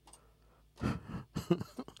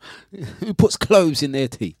 Who puts cloves in their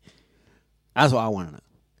tea? That's what I want to know.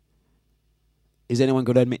 Is anyone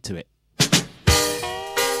going to admit to it?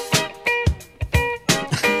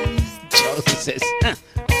 Chelsea says,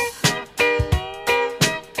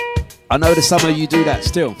 I know that some of you do that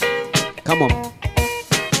still. Come on.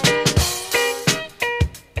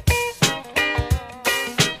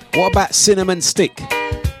 What about cinnamon stick?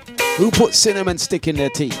 Who puts cinnamon stick in their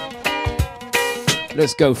tea?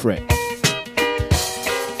 Let's go for it.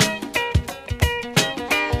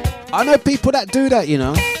 I know people that do that, you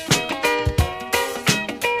know.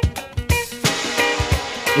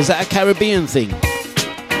 Is that a Caribbean thing?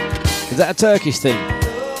 Is that a Turkish thing?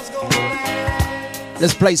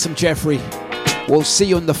 Let's play some Jeffrey. We'll see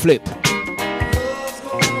you on the flip.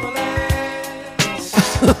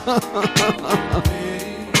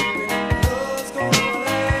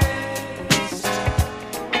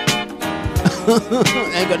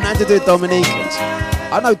 Ain't got nothing to do with Dominicans.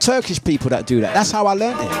 I know Turkish people that do that. That's how I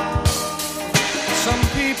learned it. Some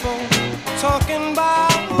people talking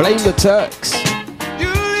about blame the Turks. You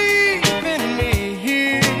leaving me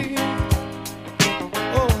here.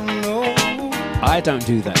 Oh no. I don't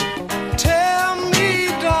do that. Tell me,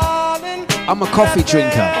 darling, I'm a coffee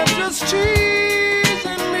drinker. Just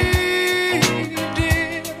teasing me,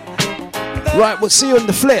 dear. Right, we'll see you on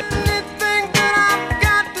the flip.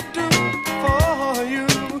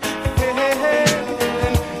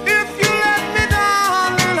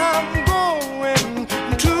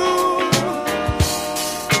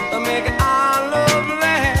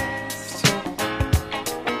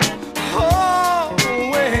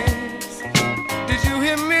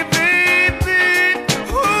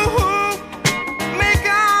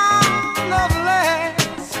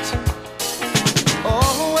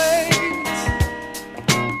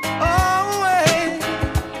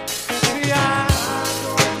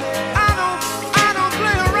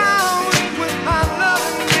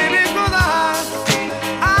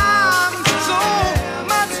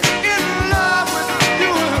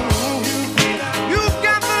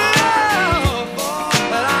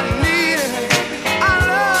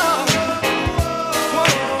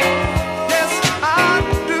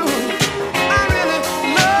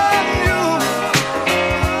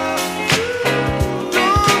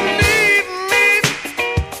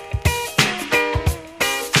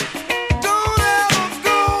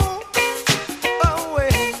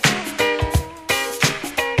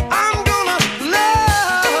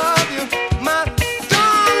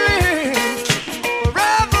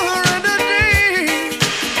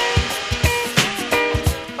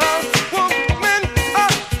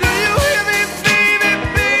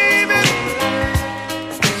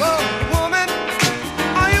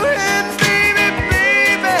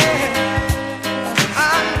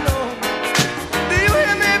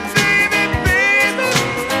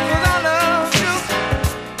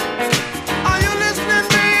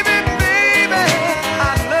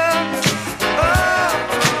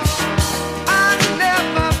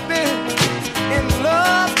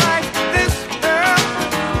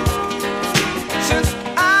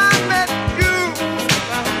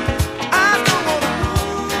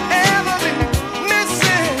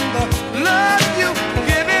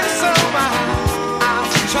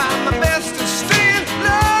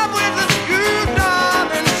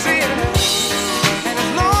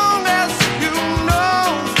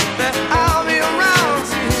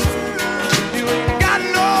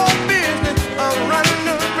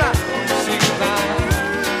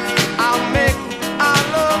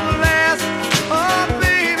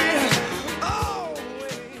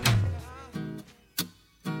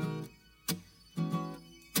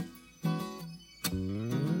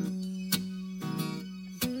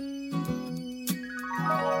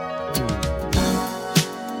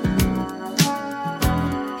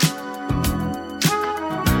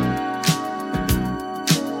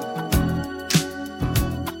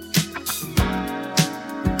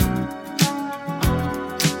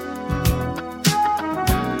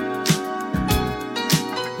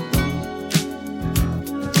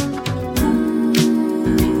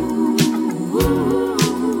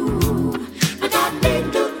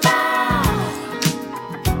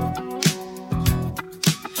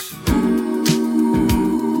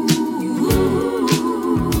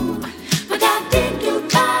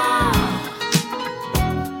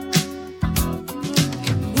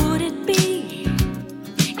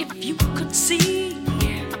 could see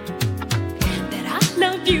that I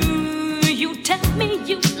love you. You tell me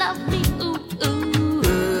you love me. Ooh, ooh.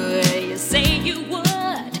 You say you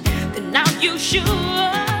would, then now you should.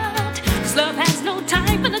 'Cause love has no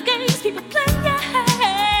time for the games people play.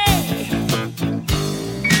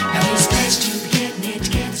 Now it's best you getting it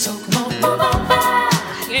together, so come on, move on back.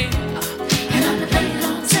 Yeah. And I'm not playing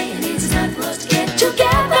on saying it's time for us to get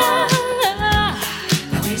together.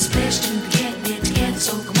 Now it's best you getting it together,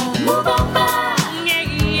 so come on, move on back.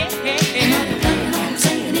 And I'm not playing on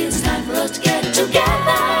saying it's time for us to get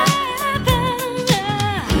together.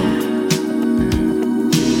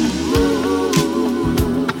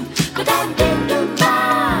 But I didn't do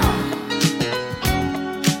that.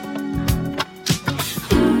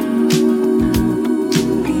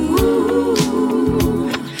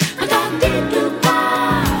 But I didn't do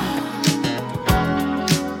that.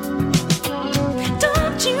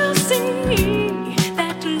 Don't you see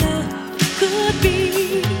that love could be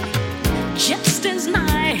just as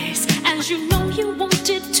nice as you know you want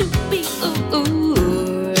it to be? Ooh,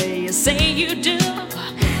 ooh. You say you do,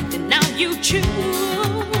 then now you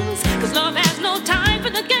choose. 'Cause love has no time for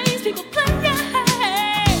the games people play.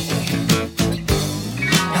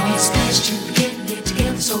 Now it's best you getting it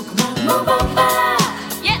together, so come on, move on back.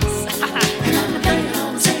 Yes. And I'm not playing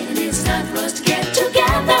on saying it's time for us to get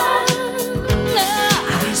together.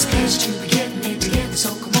 Now it's best you getting it together, so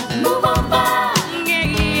come on, move on back. And I'm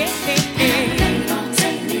not playing on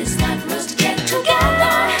saying it's time for us to get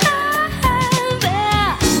together.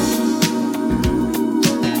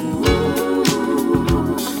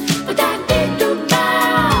 But I didn't do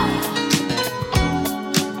that.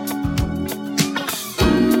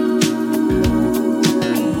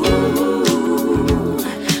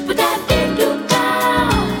 But I didn't do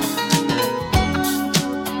that.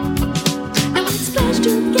 Now it's best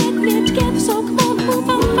you getting it together, so come on, move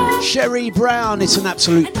on back. Sherry Brown, it's an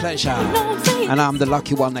absolute pleasure. And I'm the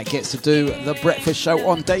lucky one that gets to do the breakfast show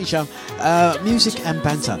on Deja. Music and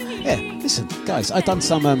banter. Yeah, listen, guys, I've done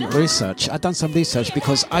some research.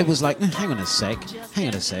 Because I was like, hang on a sec.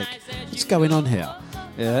 What's going on here?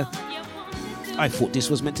 Yeah. I thought this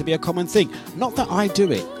was meant to be a common thing. Not that I do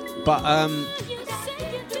it, but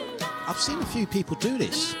I've seen a few people do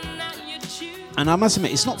this. And I must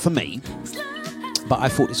admit, it's not for me, but I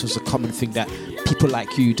thought this was a common thing that people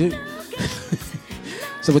like you do.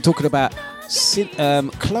 So we're talking about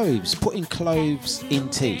cloves, putting cloves in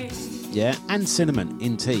tea, yeah, and cinnamon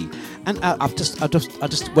in tea. And I just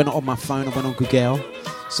went on my phone. I went on Google,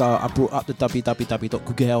 so I brought up the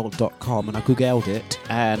www.google.com and I googled it.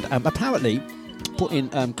 And apparently,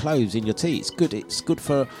 putting cloves in your tea, it's good. It's good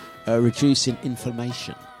for reducing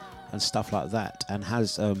inflammation and stuff like that, and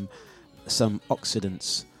has some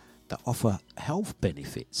oxidants that offer health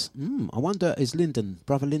benefits. I wonder, is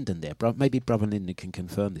Brother Lyndon there? Maybe Brother Lyndon can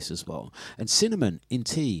confirm this as well. And cinnamon in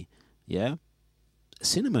tea, yeah?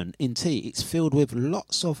 Cinnamon in tea, it's filled with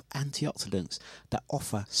lots of antioxidants that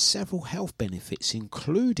offer several health benefits,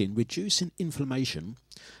 including reducing inflammation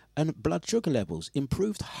and blood sugar levels,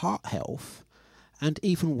 improved heart health, and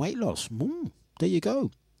even weight loss. There you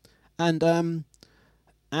go. And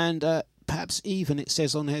perhaps even, it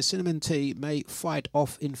says on here, cinnamon tea may fight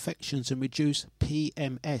off infections and reduce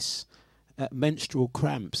PMS, menstrual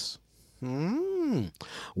cramps. Now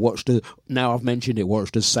I've mentioned it,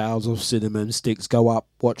 watch the sales of cinnamon sticks go up.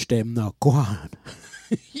 Watch them now. Go on.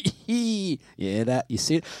 Yeah, that, you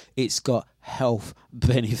see it? It's got health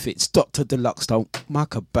benefits. Dr. Dlux don't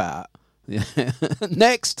muck about. Yeah.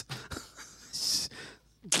 Next.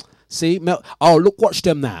 See? Oh, look, watch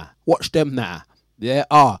them now. Yeah,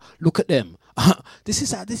 look at them. This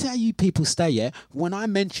is how you people stay, yeah? When I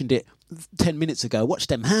mentioned it 10 minutes ago, watch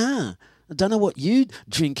them, I don't know what you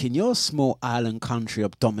drink in your small island country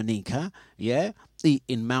of Dominica, yeah?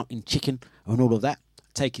 Eating mountain chicken and all of that.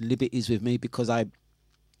 Taking liberties with me because I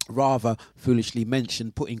rather foolishly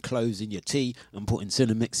mentioned putting cloves in your tea and putting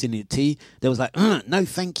cinnamon mix in your tea. They was like, no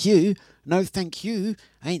thank you. I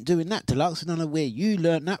ain't doing that, Dlux. I don't know where you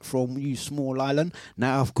learnt that from, you small island.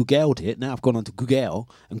 Now I've Googled it. Now I've gone on to Google,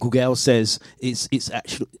 and Google says it's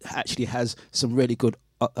actually has some really good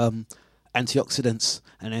antioxidants,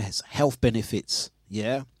 and it has health benefits.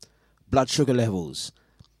 Yeah, blood sugar levels,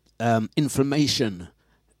 inflammation,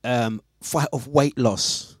 fight off weight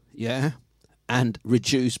loss. Yeah, and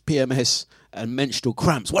reduce PMS and menstrual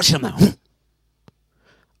cramps. Watch them now.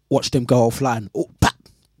 Watch them go offline.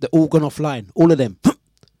 They're all gone offline. All of them.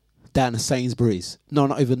 Down to Sainsbury's. No,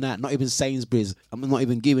 not even that. Not even Sainsbury's. I'm not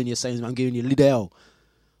even giving you Sainsbury's. I'm giving you Lidl.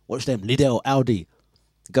 Watch them. Lidl, Aldi.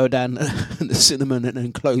 Go down the cinnamon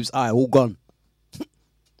and cloves aisle. All gone.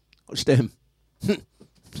 Watch them.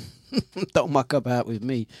 Don't muck about with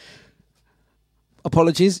me.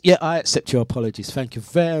 Apologies? Yeah, I accept your apologies. Thank you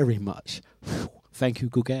very much. Thank you,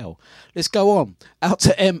 Google. Let's go on. Out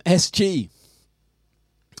to MSG.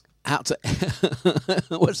 Out to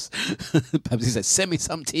what's Babsy said, send me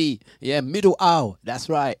some tea. Yeah, middle aisle. That's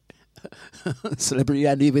right. Celebrity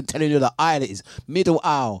and even telling you the aisle is middle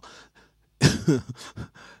aisle.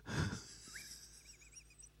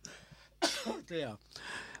 Oh dear.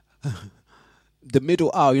 The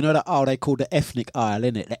middle aisle, you know the aisle they call the ethnic aisle,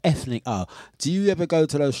 innit? The ethnic aisle. Do you ever go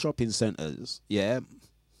to those shopping centres? Yeah.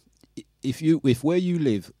 If where you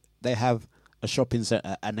live, they have a shopping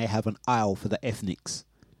centre and they have an aisle for the ethnics.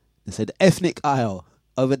 They say the ethnic aisle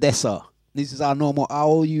over there, sir. This is our normal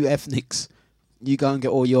aisle, you ethnics. You go and get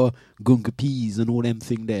all your gunga peas and all them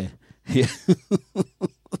thing there. Yeah.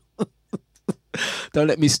 Don't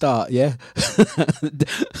let me start, yeah?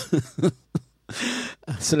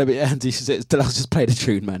 Celebrity Andy, she says, I'll just play the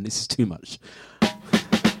tune, man. This is too much.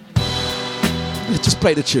 Just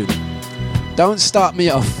play the tune. Don't start me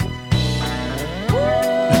off.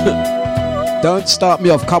 Don't start me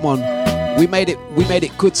off. Come on. We made it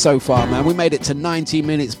good so far, man. We made it to 90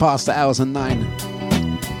 minutes past the hours and 9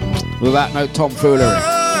 without no tomfoolery.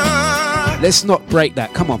 Let's not break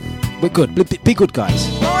that. Come on. We're good. Be good, guys.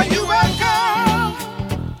 Oh, you're welcome.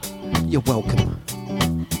 You're welcome.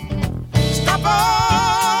 Stop on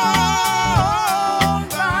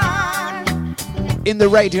by. In the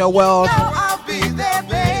radio world, Now I'll be there,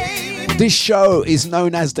 baby. this show is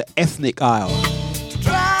known as the Ethnic Aisle.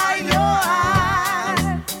 Dry your eyes.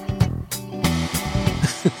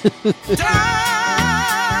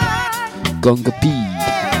 Gunga P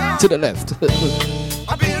to the left.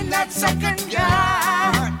 I'll be in that second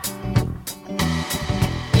yard.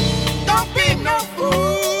 Don't be no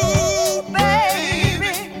fool,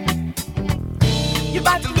 baby. You're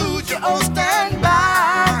about to lose your old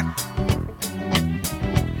standby.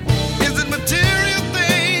 Is it material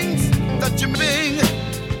things that you bring?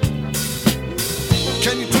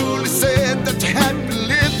 Can you truly say that you're happy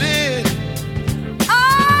living?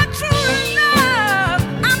 Oh, true love,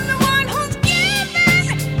 I'm the one who's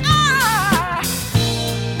giving. I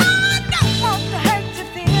don't want to hurt your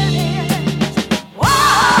feelings. Whoa.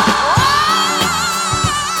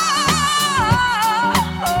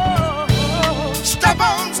 Step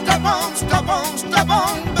on, step on, step on, step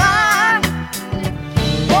on by.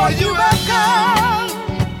 Boy, you welcome.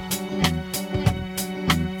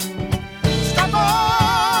 Step on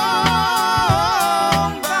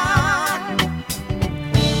by.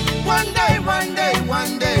 One day, one day,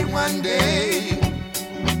 one day, one day,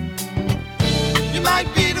 you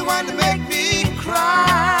might be the one to make me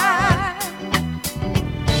cry.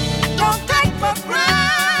 Don't take for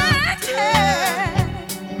granted.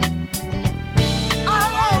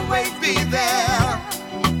 I'll always be there.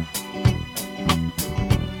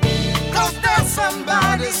 'Cause there's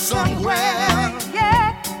somebody somewhere,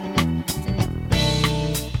 Yeah.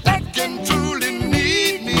 that can truly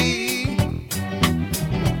need me.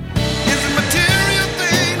 Is it material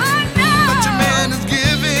things that your man is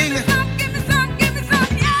giving? Give me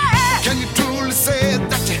some, yeah. Can you truly say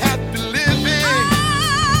that you're happy living?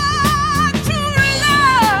 True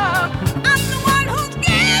love, I'm the one who's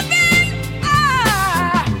giving.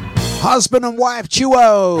 Husband and wife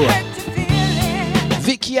duo. Hurt your feelings.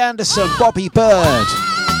 Vicky Anderson, Bobby Bird.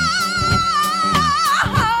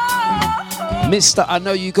 Mr. I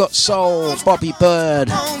Know You Got Soul, Bobby Bird.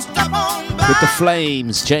 Step on by. With the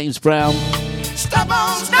Flames, James Brown. Step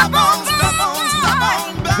on, step on, step on, step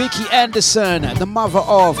on by. Vicky Anderson, the mother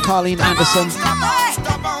of Carleen Anderson. Step on,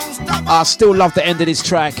 step on, step on. I still love the end of this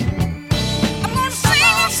track. I'm gonna sing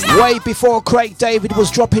a song. Way before Craig David was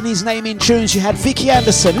dropping his name in tunes, you had Vicky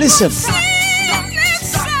Anderson. Listen. Step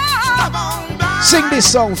on by. Sing this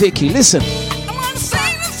song, Vicky. Listen. I'm gonna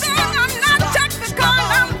sing the song. I'm not technical.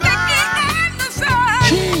 I'm Vicky Anderson.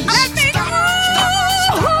 Jeez. Let me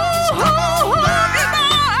move you,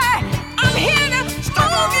 boy. I'm here to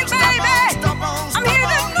move you, baby. I'm here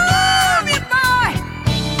to move you, boy.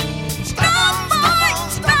 Stop, boy.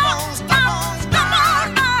 Stop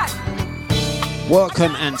on, boy.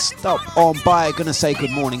 Welcome and stop on by. Gonna say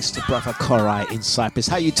good mornings to brother Korai in Cyprus.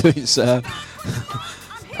 How you doing, sir?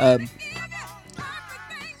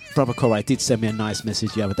 Brother Korai did send me a nice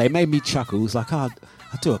message the other day. Made me chuckle. He was like, I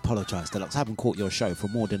do apologise, Dlux. I haven't caught your show for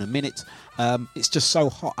more than a minute. It's just so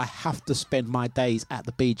hot. I have to spend my days at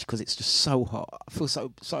the beach because it's just so hot. I feel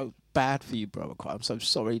so bad for you, brother Korai. I'm so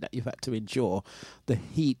sorry that you've had to endure the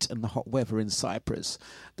heat and the hot weather in Cyprus.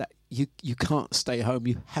 That you can't stay home.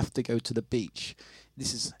 You have to go to the beach.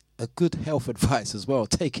 This is a good health advice as well.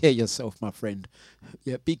 Take care of yourself, my friend.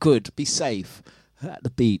 Yeah, be good. Be safe. at the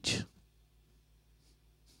beach.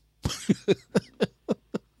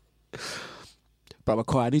 Brother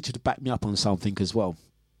Kai, I need you to back me up on something as well.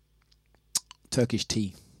 Turkish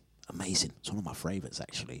tea, amazing. It's one of my favourites,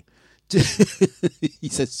 actually. He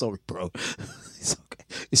said, sorry, bro. It's okay.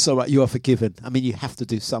 It's all right. You are forgiven. I mean, you have to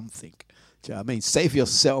do something. Do you know what I mean? Save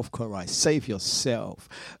yourself, Korai. Save yourself.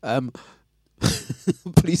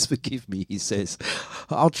 Please forgive me, he says.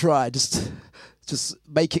 I'll try. Just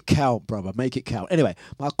make it count, brother. Make it count. Anyway,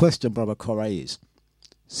 my question, brother Korai, is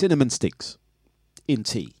cinnamon sticks in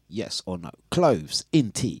tea, yes or no? Cloves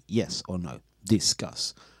in tea, yes or no?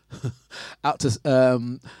 Discuss. Out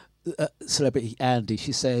to celebrity Andy,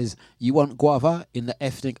 she says, you want guava in the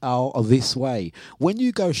ethnic aisle or this way? When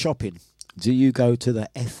you go shopping, do you go to the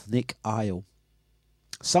ethnic aisle?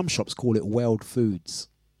 Some shops call it world foods.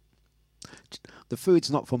 The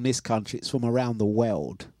food's not from this country, it's from around the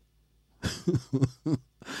world.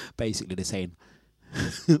 Basically they're saying,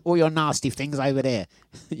 all your nasty things over there.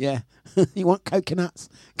 Yeah. You want coconuts?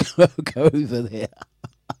 Go over there.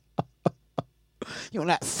 You want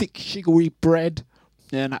that thick, sugary bread?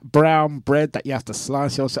 Yeah, and that brown bread that you have to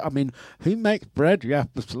slice yourself. I mean, who makes bread you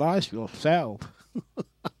have to slice yourself?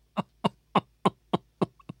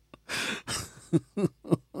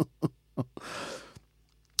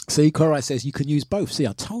 See, Korai says you can use both. See,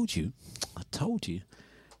 I told you.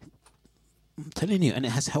 I'm telling you, and it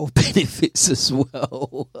has health benefits as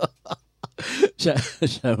well.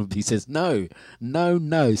 Sharon B says, no,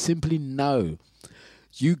 simply no.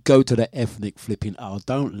 You go to the ethnic flipping aisle,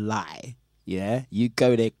 don't lie. Yeah, you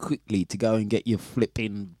go there quickly to go and get your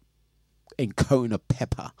flipping Encona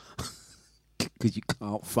pepper because you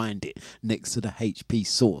can't find it next to the HP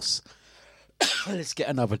sauce. Let's get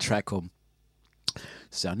another track on.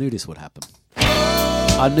 So I knew this would happen.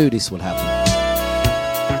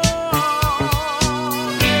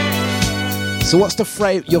 So what's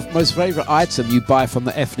your most favourite item you buy from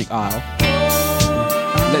the ethnic aisle?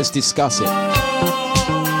 Let's discuss it.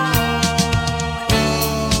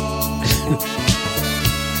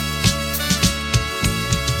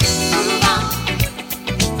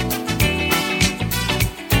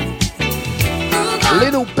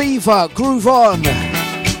 Little Beaver, groove on.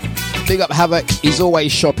 Big up Havoc, he's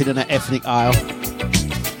always shopping in an ethnic aisle.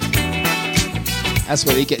 That's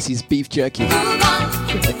where he gets his beef jerky. I've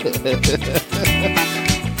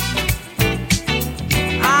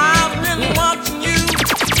been watching you.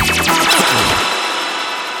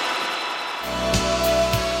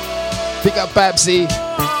 Big up Babsy,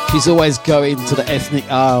 she's always going to the ethnic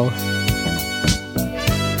aisle.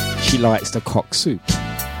 She likes the cock soup.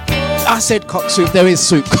 I said cock soup, there is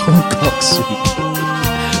soup called cock soup.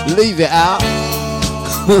 Leave it out.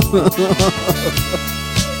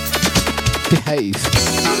 Behave.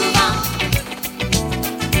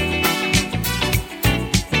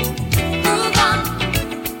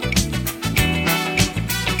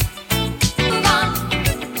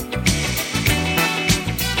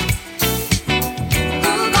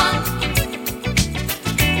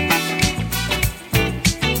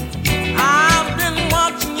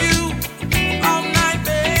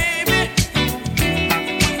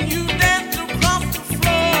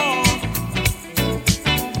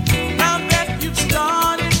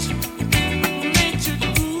 Start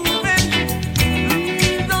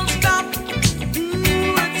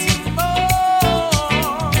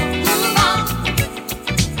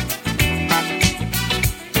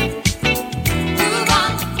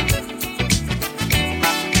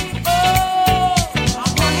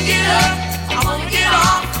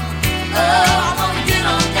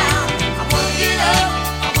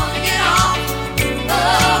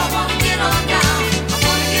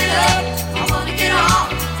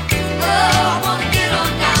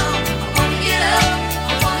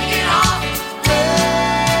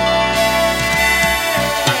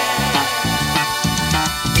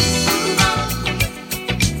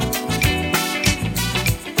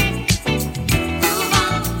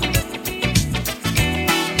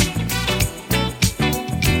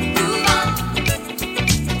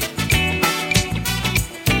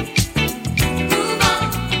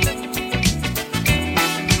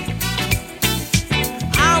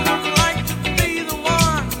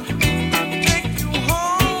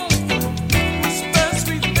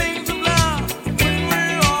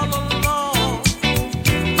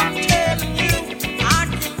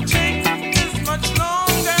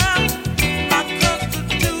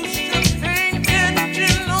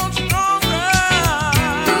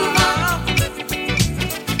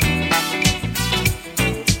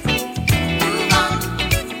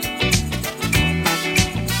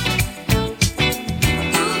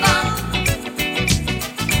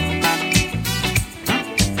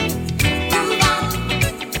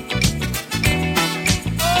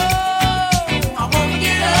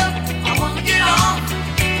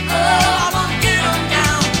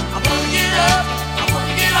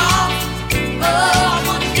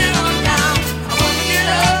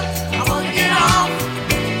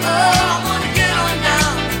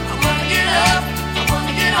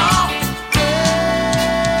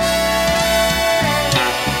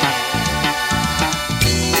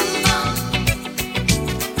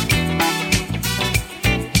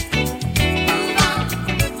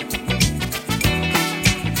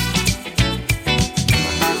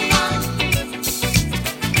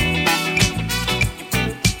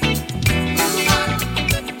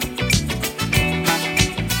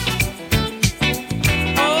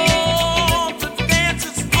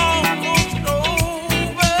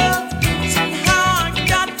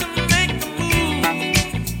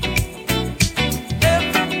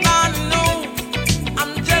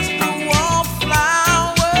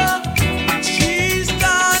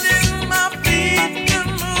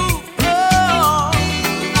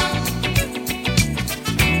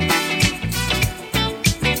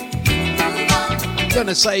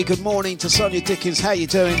Gonna say good morning to Sonia Dickens. How you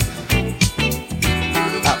doing?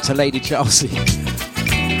 Up to Lady Chelsea.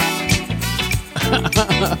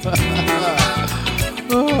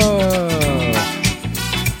 Oh.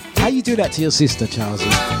 How you do that to your sister, Chelsea?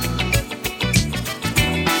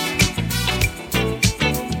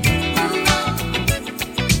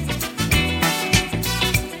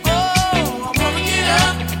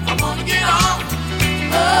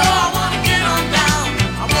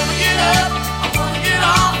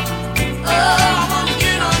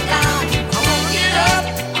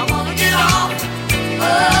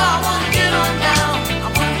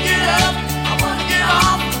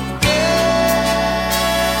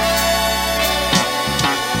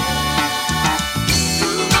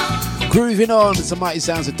 Grooving on, it's the mighty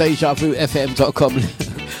sounds of dejavufm.com.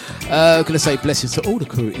 Gonna say blessings to all the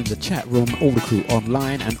crew in the chat room, all the crew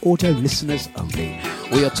online, and audio listeners only.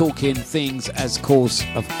 We are talking things as of course,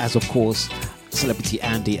 Celebrity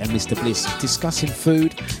Andy and Mr. Bliss discussing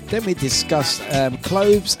food. Then we discussed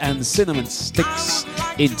cloves and cinnamon sticks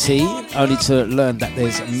in tea, only to learn that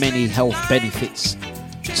there's many health benefits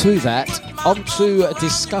to that. On to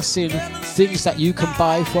discussing things that you can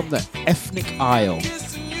buy from the ethnic aisle.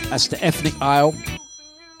 That's the ethnic aisle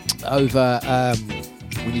over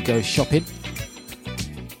when you go shopping.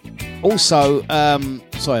 Also,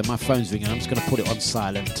 sorry, my phone's ringing. I'm just going to put it on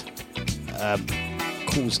silent.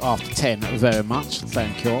 Calls after 10, very much.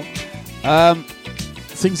 Thank you.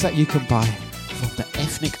 Things that you can buy from the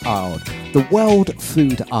ethnic aisle, the world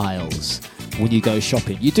food aisles when you go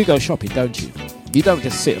shopping. You do go shopping, don't you? You don't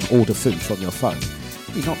just sit and order food from your phone.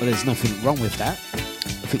 I mean, not that there's nothing wrong with that.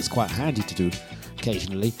 I think it's quite handy to do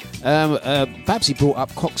occasionally. Babsy brought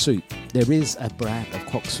up cock soup. There is a brand of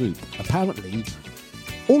cock soup. Apparently,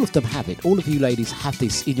 all of them have it. All of you ladies have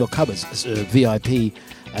this in your cupboards. VIP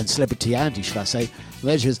and Celebrity Andy, should I say.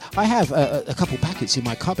 Measures. I have a couple packets in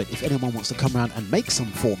my cupboard. If anyone wants to come around and make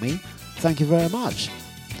some for me, thank you very much.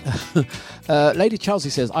 Lady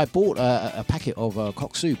Chelsea says, I bought a packet of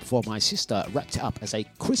cock soup for my sister, wrapped it up as a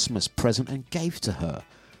Christmas present and gave to her.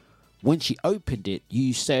 When she opened it,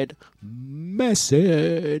 you said,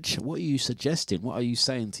 message. What are you suggesting? What are you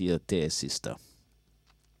saying to your dear sister?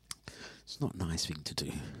 It's not a nice thing to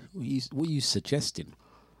do. What are you suggesting?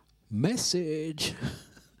 Message.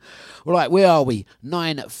 All right, where are we?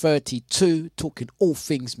 9:32, talking all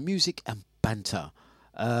things music and banter.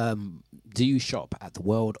 Do you shop at the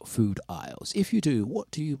world food aisles? If you do, what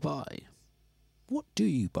do you buy? What do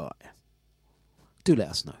you buy? Do let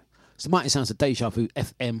us know. It's the mighty sounds of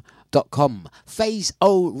dejavufm.com. Phase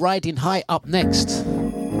O riding high up next.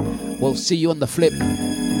 We'll see you on the flip.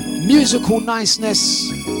 Musical niceness,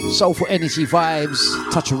 soulful energy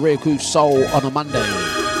vibes, touch of real groove soul on a Monday.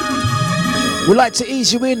 We'd like to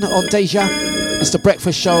ease you in on Deja. It's the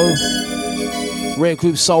breakfast show. Real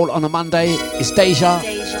groove soul on a Monday. It's Deja.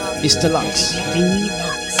 It's Dlux.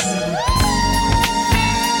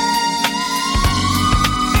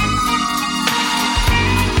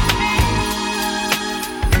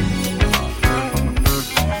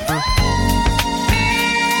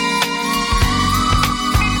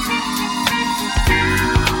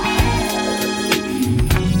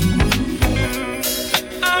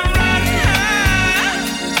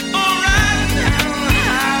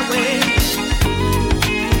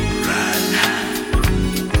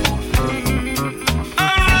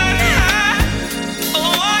 All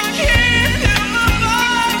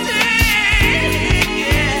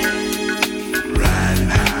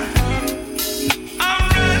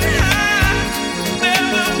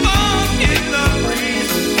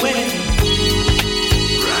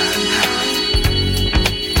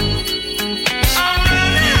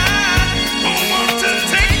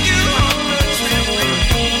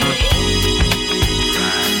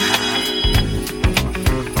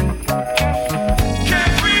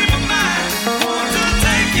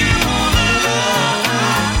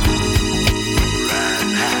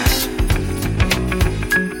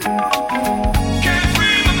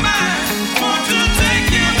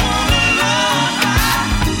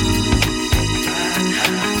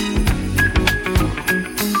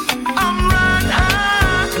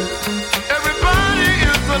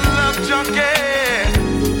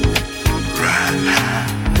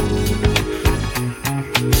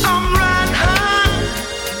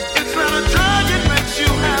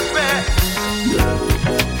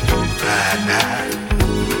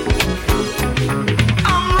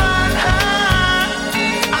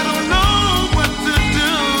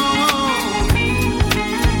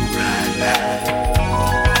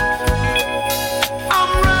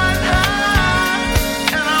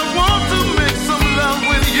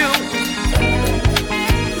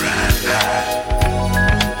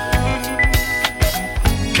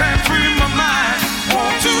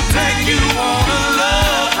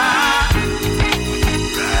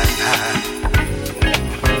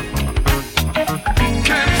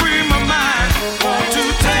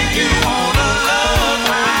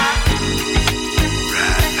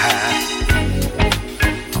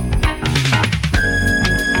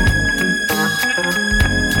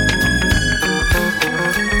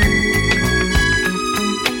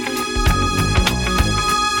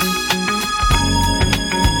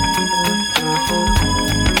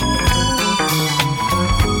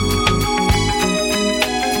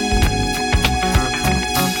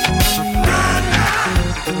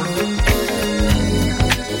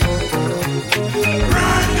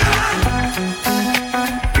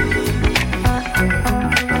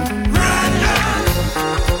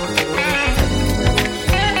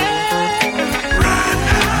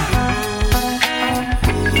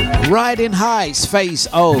Riding Heights, Phase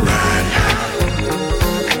O.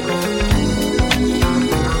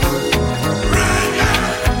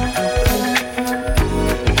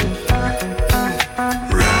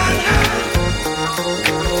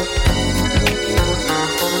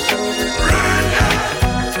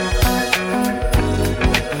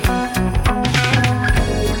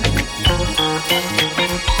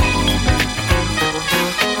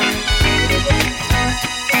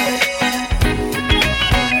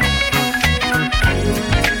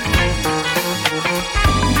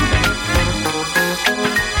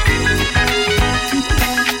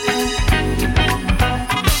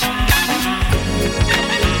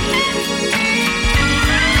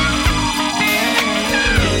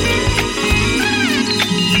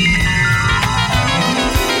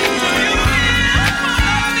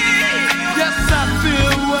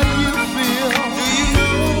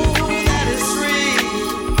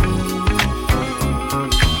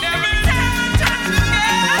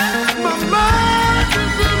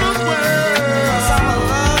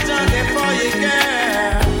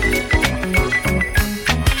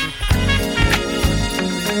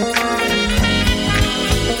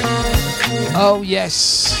 Oh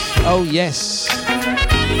yes, oh yes.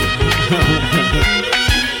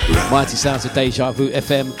 Mighty sounds of Deja Vu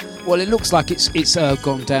FM. Well, it looks like it's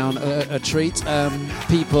gone down a treat.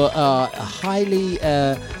 People are highly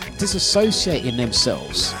disassociating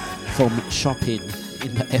themselves from shopping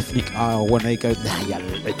in the ethnic aisle when they go, nah, yeah,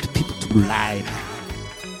 people do lying.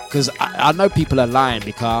 Because I know people are lying,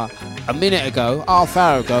 because a minute ago, half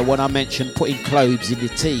hour ago, when I mentioned putting cloves in the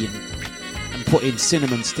tea and putting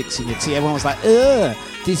cinnamon sticks in the tea, everyone was like, ugh,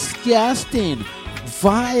 disgusting,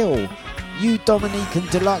 vile. You, Dominique and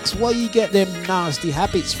Dlux, where you get them nasty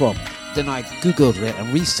habits from? Then I googled it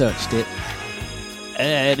and researched it,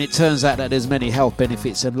 and it turns out that there's many health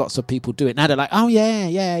benefits and lots of people do it. Now they're like, oh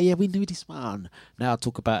yeah, we knew this one. Now I'll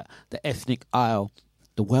talk about the ethnic aisle,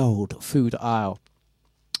 the world food aisle.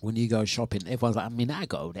 When you go shopping, everyone's like, I mean, I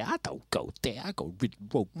go there, I don't go there, I go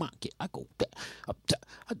Road Market, I go there,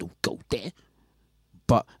 I don't go there.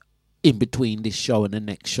 But in between this show and the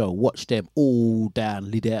next show, watch them all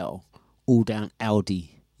down Lidl, all down Aldi,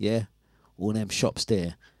 yeah? All them shops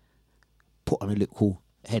there. Put on a little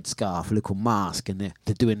headscarf, a little mask, and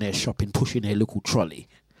they're doing their shopping, pushing their little trolley.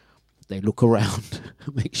 They look around,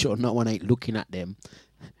 make sure no one ain't looking at them,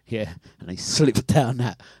 yeah? And they slip down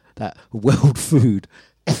that world food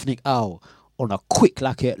ethnic aisle on a quick,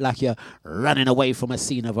 like you're running away from a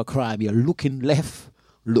scene of a crime. You're looking left,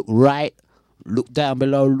 look right, look down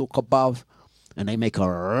below, look above, and they make a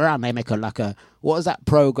run. They make what was that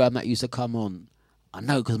program that used to come on? I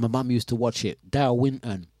know, because my mum used to watch it. Dale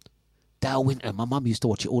Winton, my mum used to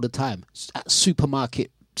watch it all the time. At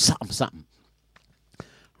supermarket, something.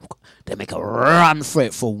 They make a run for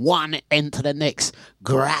it, from one end to the next,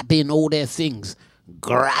 grabbing all their things,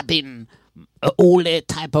 grabbing all their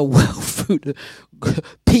type of well food,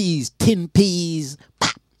 peas, tin peas,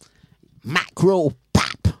 pap, mackerel,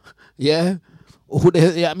 pap, yeah, all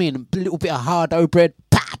the, yeah, I mean, a little bit of hardo bread,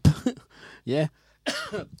 pap, yeah,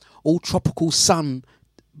 all tropical sun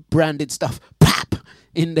branded stuff, pap,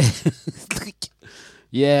 in there.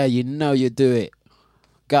 Yeah, you know you do it.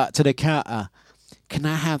 Got to the counter. Can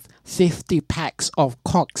I have 50 packs of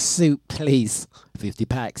cock soup, please? 50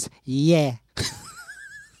 packs, yeah.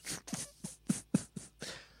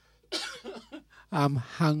 I'm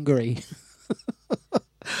hungry.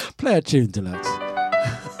 Play a tune, Dlux.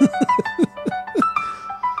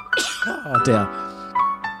 Oh dear.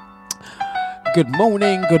 Good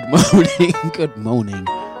morning, good morning, good morning.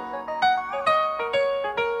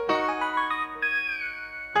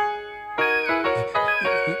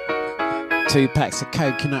 Two packs of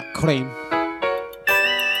coconut cream,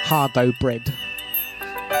 hardo bread,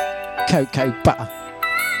 cocoa butter,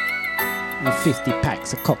 and 50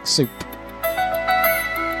 packs of cock soup.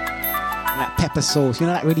 That pepper sauce, you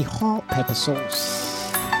know, that really hot pepper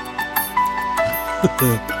sauce.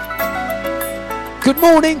 Good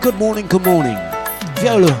morning, good morning, good morning.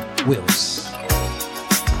 Viola Wills.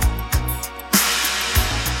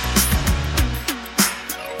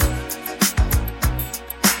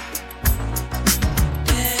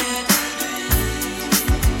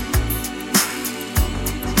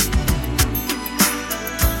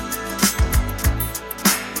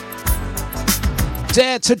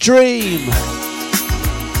 Dare to dream.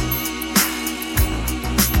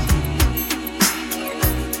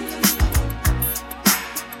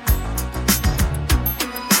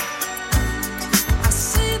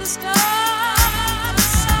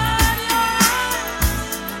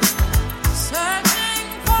 Searching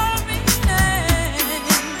for meaning.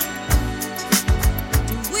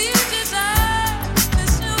 Do we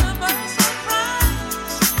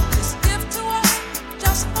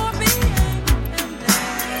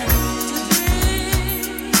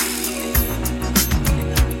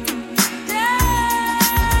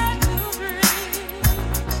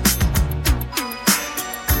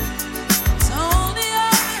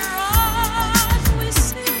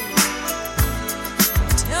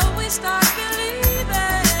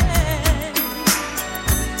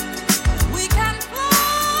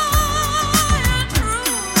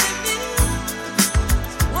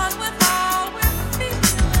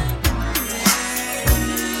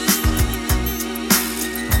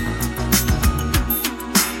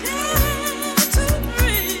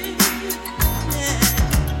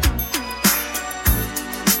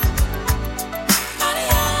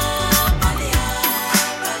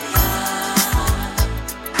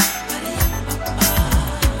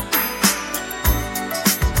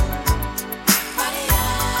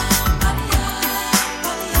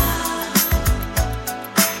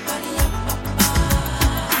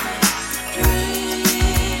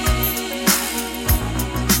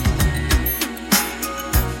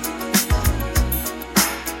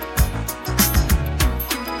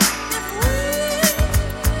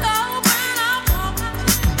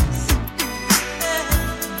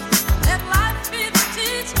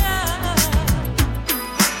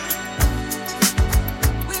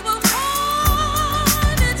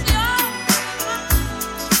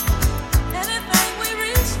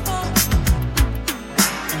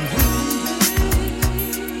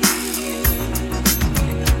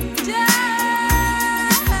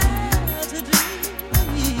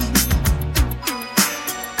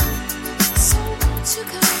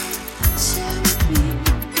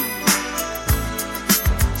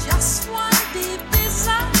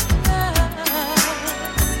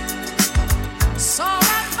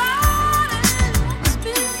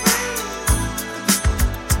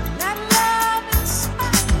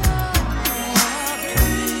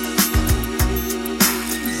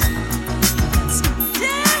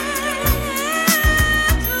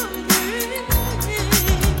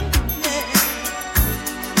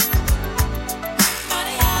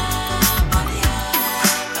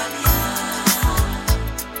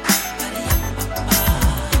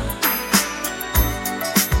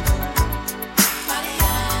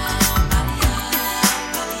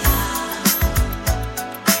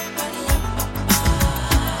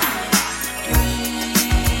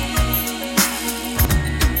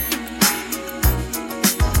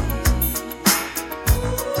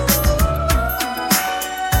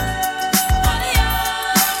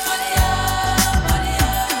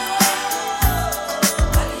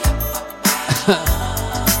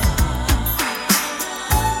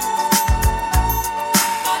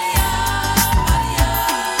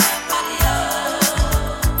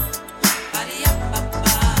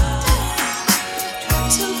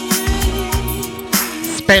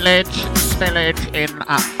Spillage in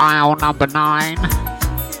aisle number 9.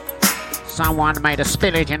 Someone made a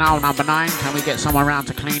spillage in aisle number 9. Can we get someone around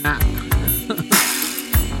to clean that?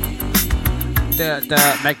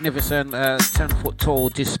 The magnificent 10-foot tall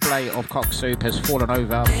display of cock soup has fallen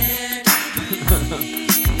over.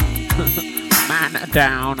 Man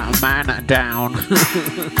down, man down.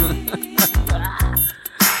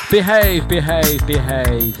 Behave.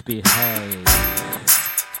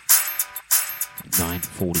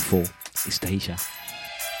 9:44. It's Deja.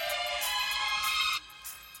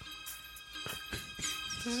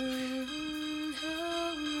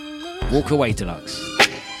 Walk away, Dlux.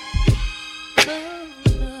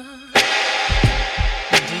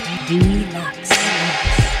 Dlux.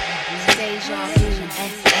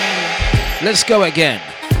 dejavufm. Let's go again.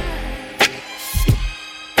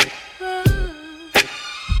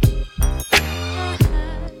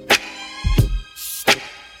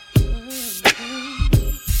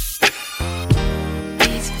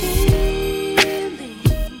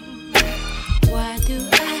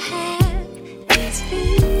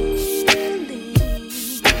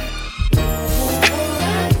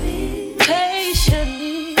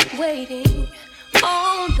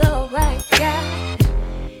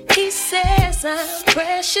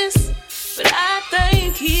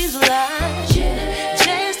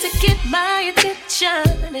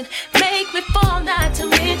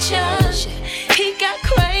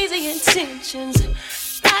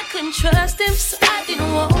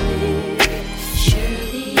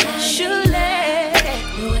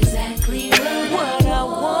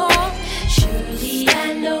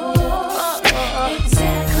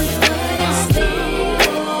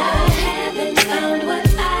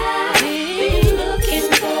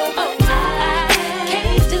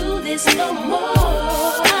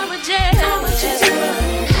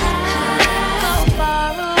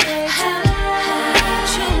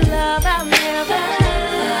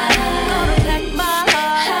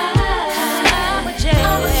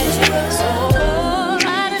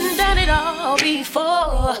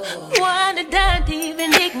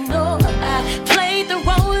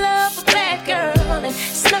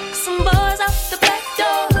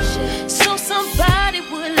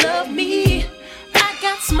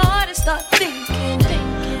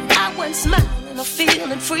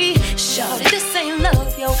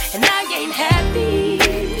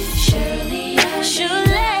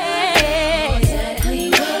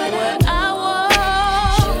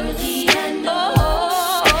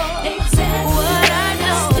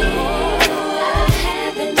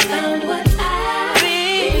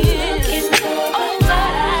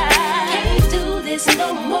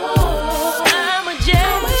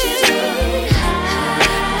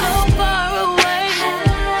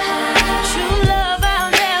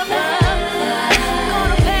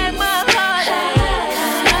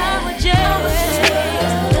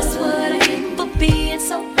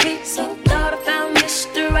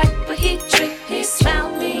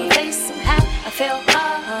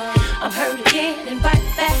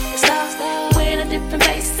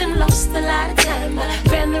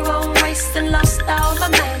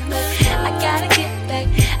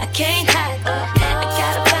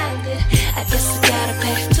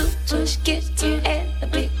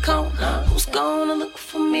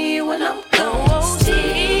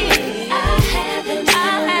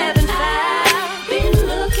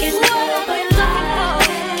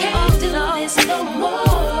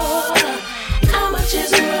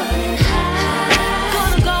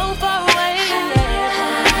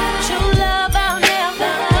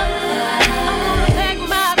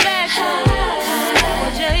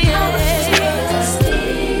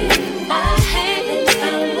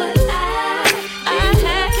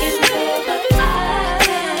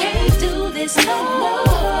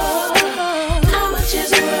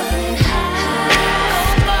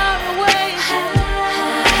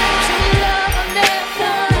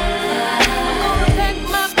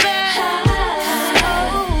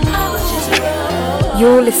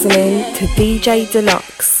 You're listening to DJ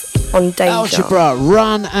Dlux on Deja. Algebra,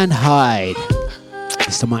 run and hide.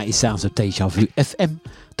 It's the mighty sounds of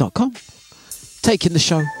dejavufm.com. Taking the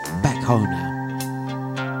show back home now.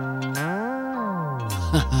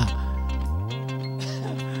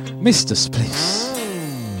 Mr. Spliffs.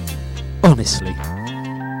 Honestly.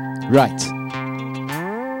 Right.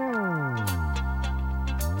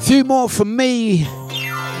 Few more from me.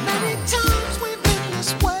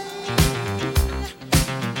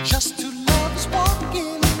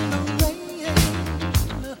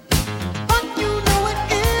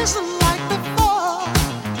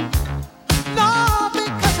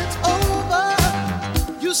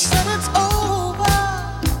 Said it's over.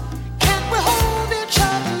 Can't we hold each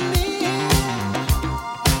other?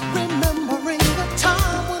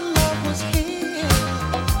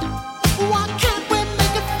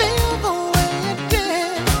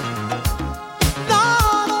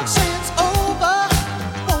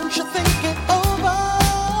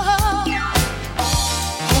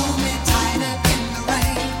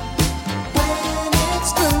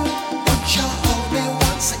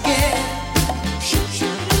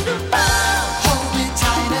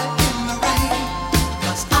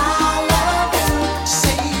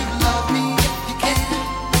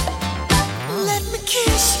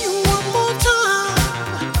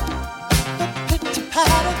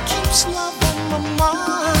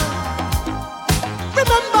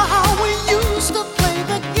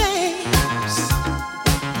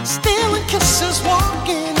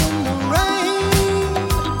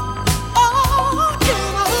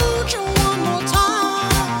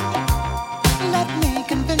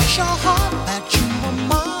 your heart that you are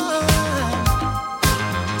mine.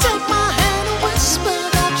 Take my hand and whisper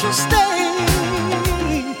that you'll stay.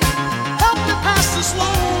 Help me pass this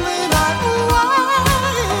lonely night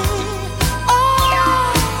away.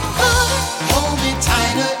 Oh, hold me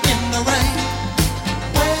tighter in the rain.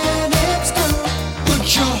 When it's through, would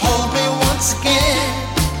you hold me once again?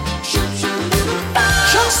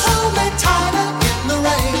 Just hold me tighter in the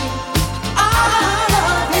rain. I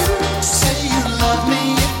love you. Say you love me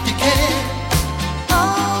if you can.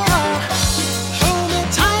 Oh, hold me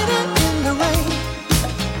tighter in the rain.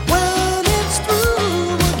 When it's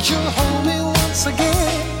through, would you hold me once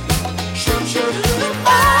again?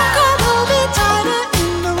 Oh, come hold me tighter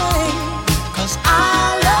in the rain. 'Cause I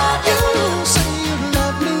love you. Say you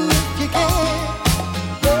love me if you can.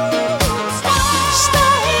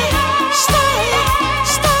 Stay, stay, stay.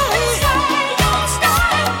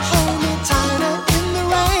 Hold me tighter in the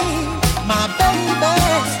rain, my baby.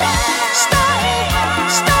 Stay, stay,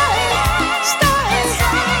 stay.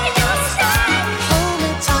 Hold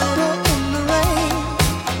me tighter in the rain.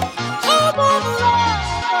 Hold on, love.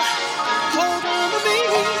 Hold on to me.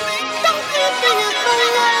 Don't leave me in the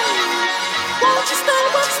rain. Won't you stay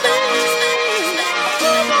with me?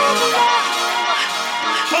 Hold on, love.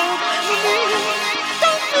 Hold on to me.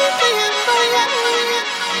 Don't leave me in the rain.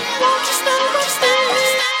 Won't you stay with me?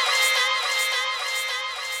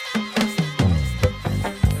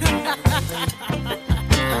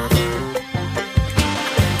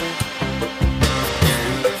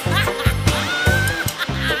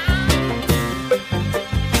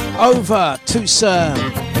 Over to some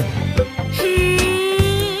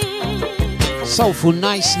soulful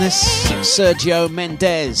niceness, Sergio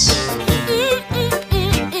Mendes.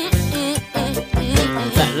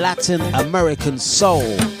 That Latin American soul.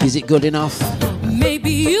 Is it good enough?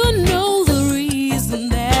 Maybe you know the reason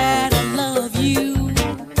that I love you.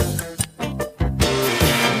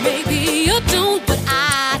 Maybe you don't, but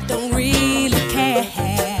I don't really care.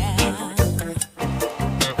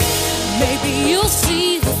 Maybe you'll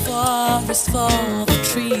see the forest for the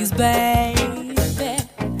trees, baby.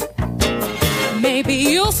 Maybe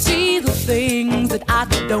you'll see the things that I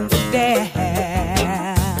don't dare.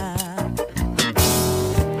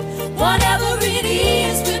 Whatever it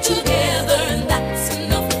is, we're together and that's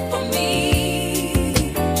enough for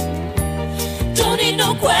me. Don't need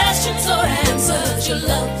no questions or answers, your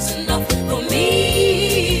love's enough for me.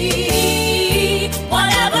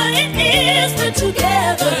 Whatever it is, we're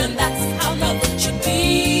together and that's how love should be.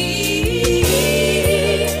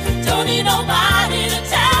 Don't need nobody to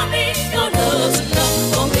tell me your love's enough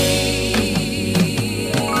for me.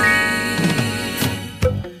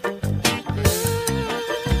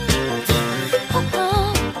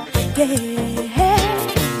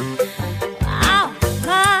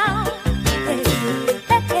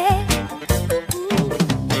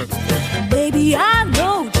 Baby, I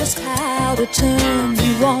know just how to turn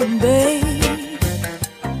you on, babe.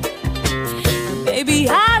 Baby,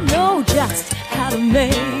 I know just how to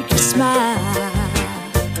make you smile.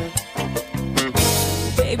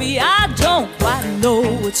 Baby, I don't quite know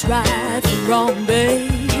what's right or wrong, baby.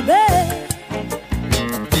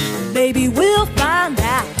 Maybe we'll find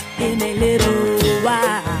out in a little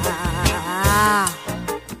while.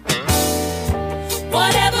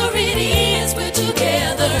 Whatever it is, we're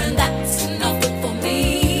together and that's enough for me.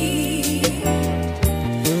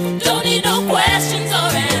 Don't need no questions or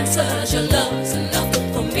answers, your love's enough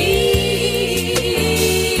for me.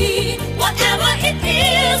 Whatever it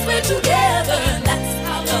is, we're together and that's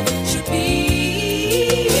how love should be.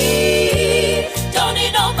 Don't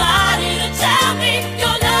need nobody to tell me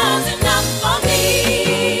your love's enough for me.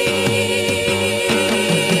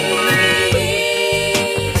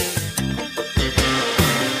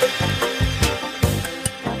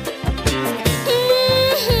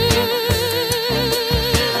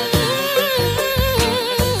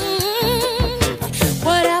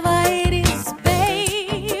 Whatever it is,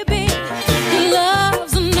 baby, your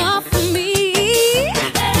love's enough for me.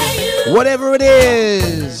 Whatever it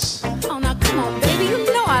is. Oh, now come on, baby, you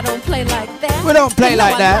know I don't play like that. We don't play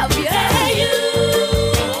like that. I love you.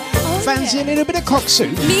 Oh, Fancy a little bit of cock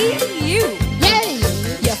soup? me and you. Yay!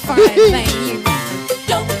 You fine thing, you.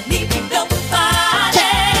 Don't need nobody.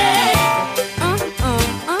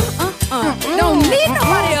 Don't need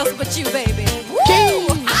nobody else but you, baby. Woo!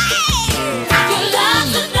 Hey! Your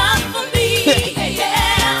love's enough for me.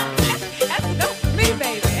 Yeah. That's enough for me,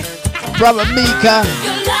 baby. Brother Mika.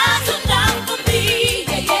 Your love's enough for me.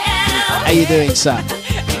 Yeah. How you doing, son?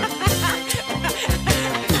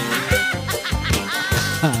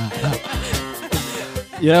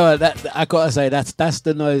 You know what? That I gotta say, that's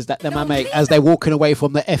the noise that them I make as they're walking away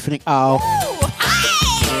from the ethnic aisle.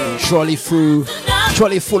 Trolley full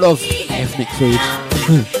of ethnic food.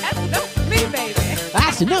 That's enough for me, baby.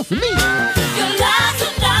 That's enough for me.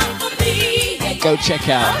 Go check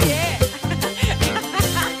out. Oh, yeah.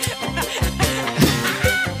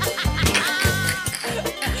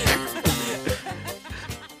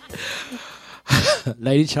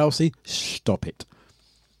 Lady Chelsea, stop it.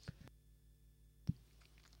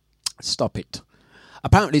 Stop it.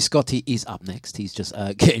 Apparently Scotty is up next. He's just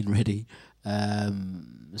getting ready.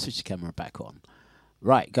 Switch the camera back on.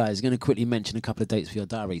 Right, guys, going to quickly mention a couple of dates for your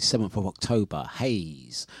diary. 7th of October,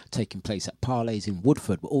 Haze, taking place at Parley's in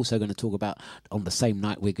Woodford. We're also going to talk about, on the same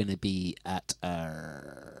night, we're going to be at...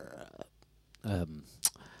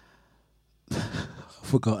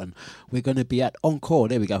 forgotten. We're going to be at Encore.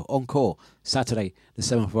 There we go. Encore. Saturday, the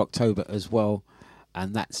 7th of October as well.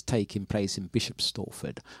 And that's taking place in Bishop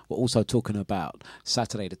Stortford. We're also talking about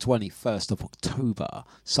Saturday, the 21st of October,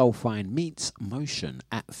 Soulfine meets Motion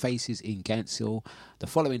at Faces in Ganshill. The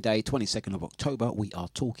following day, 22nd of October, we are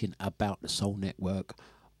talking about the Soul Network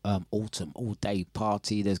Autumn all-day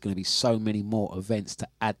party. There's going to be so many more events to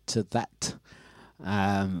add to that.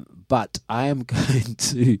 But I am going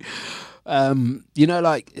to, I'm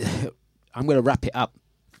going to wrap it up.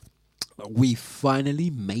 We finally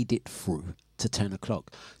made it through to 10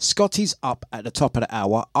 o'clock. Scotty's up at the top of the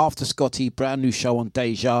hour. After Scotty, brand new show on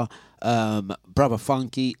Deja, Brother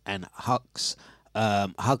Funky and Hux.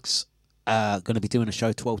 Hux going to be doing a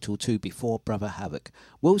show 12 till 2 before Brother Havoc.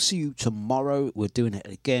 We'll see you tomorrow. We're doing it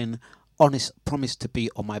again. Honest, promise to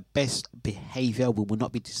be on my best behaviour. We will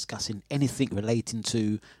not be discussing anything relating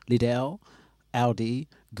to Lidl, Aldi,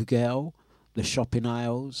 Google, the shopping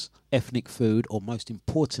aisles, ethnic food, or most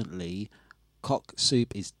importantly, cock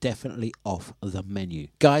soup is definitely off the menu.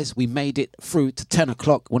 Guys, we made it through to 10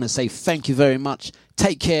 o'clock. I want to say thank you very much.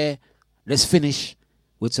 Take care. Let's finish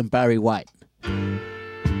with some Barry White.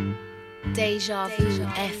 Deja Vu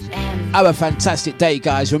FM. Have a fantastic day,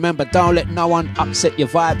 guys. Remember, don't let no one upset your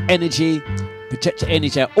vibe, energy. Protect your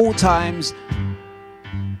energy at all times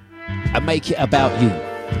and make it about you.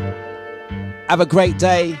 Have a great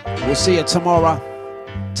day. We'll see you tomorrow.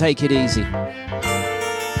 Take it easy.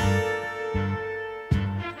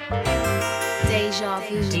 Deja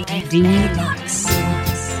Vu FM.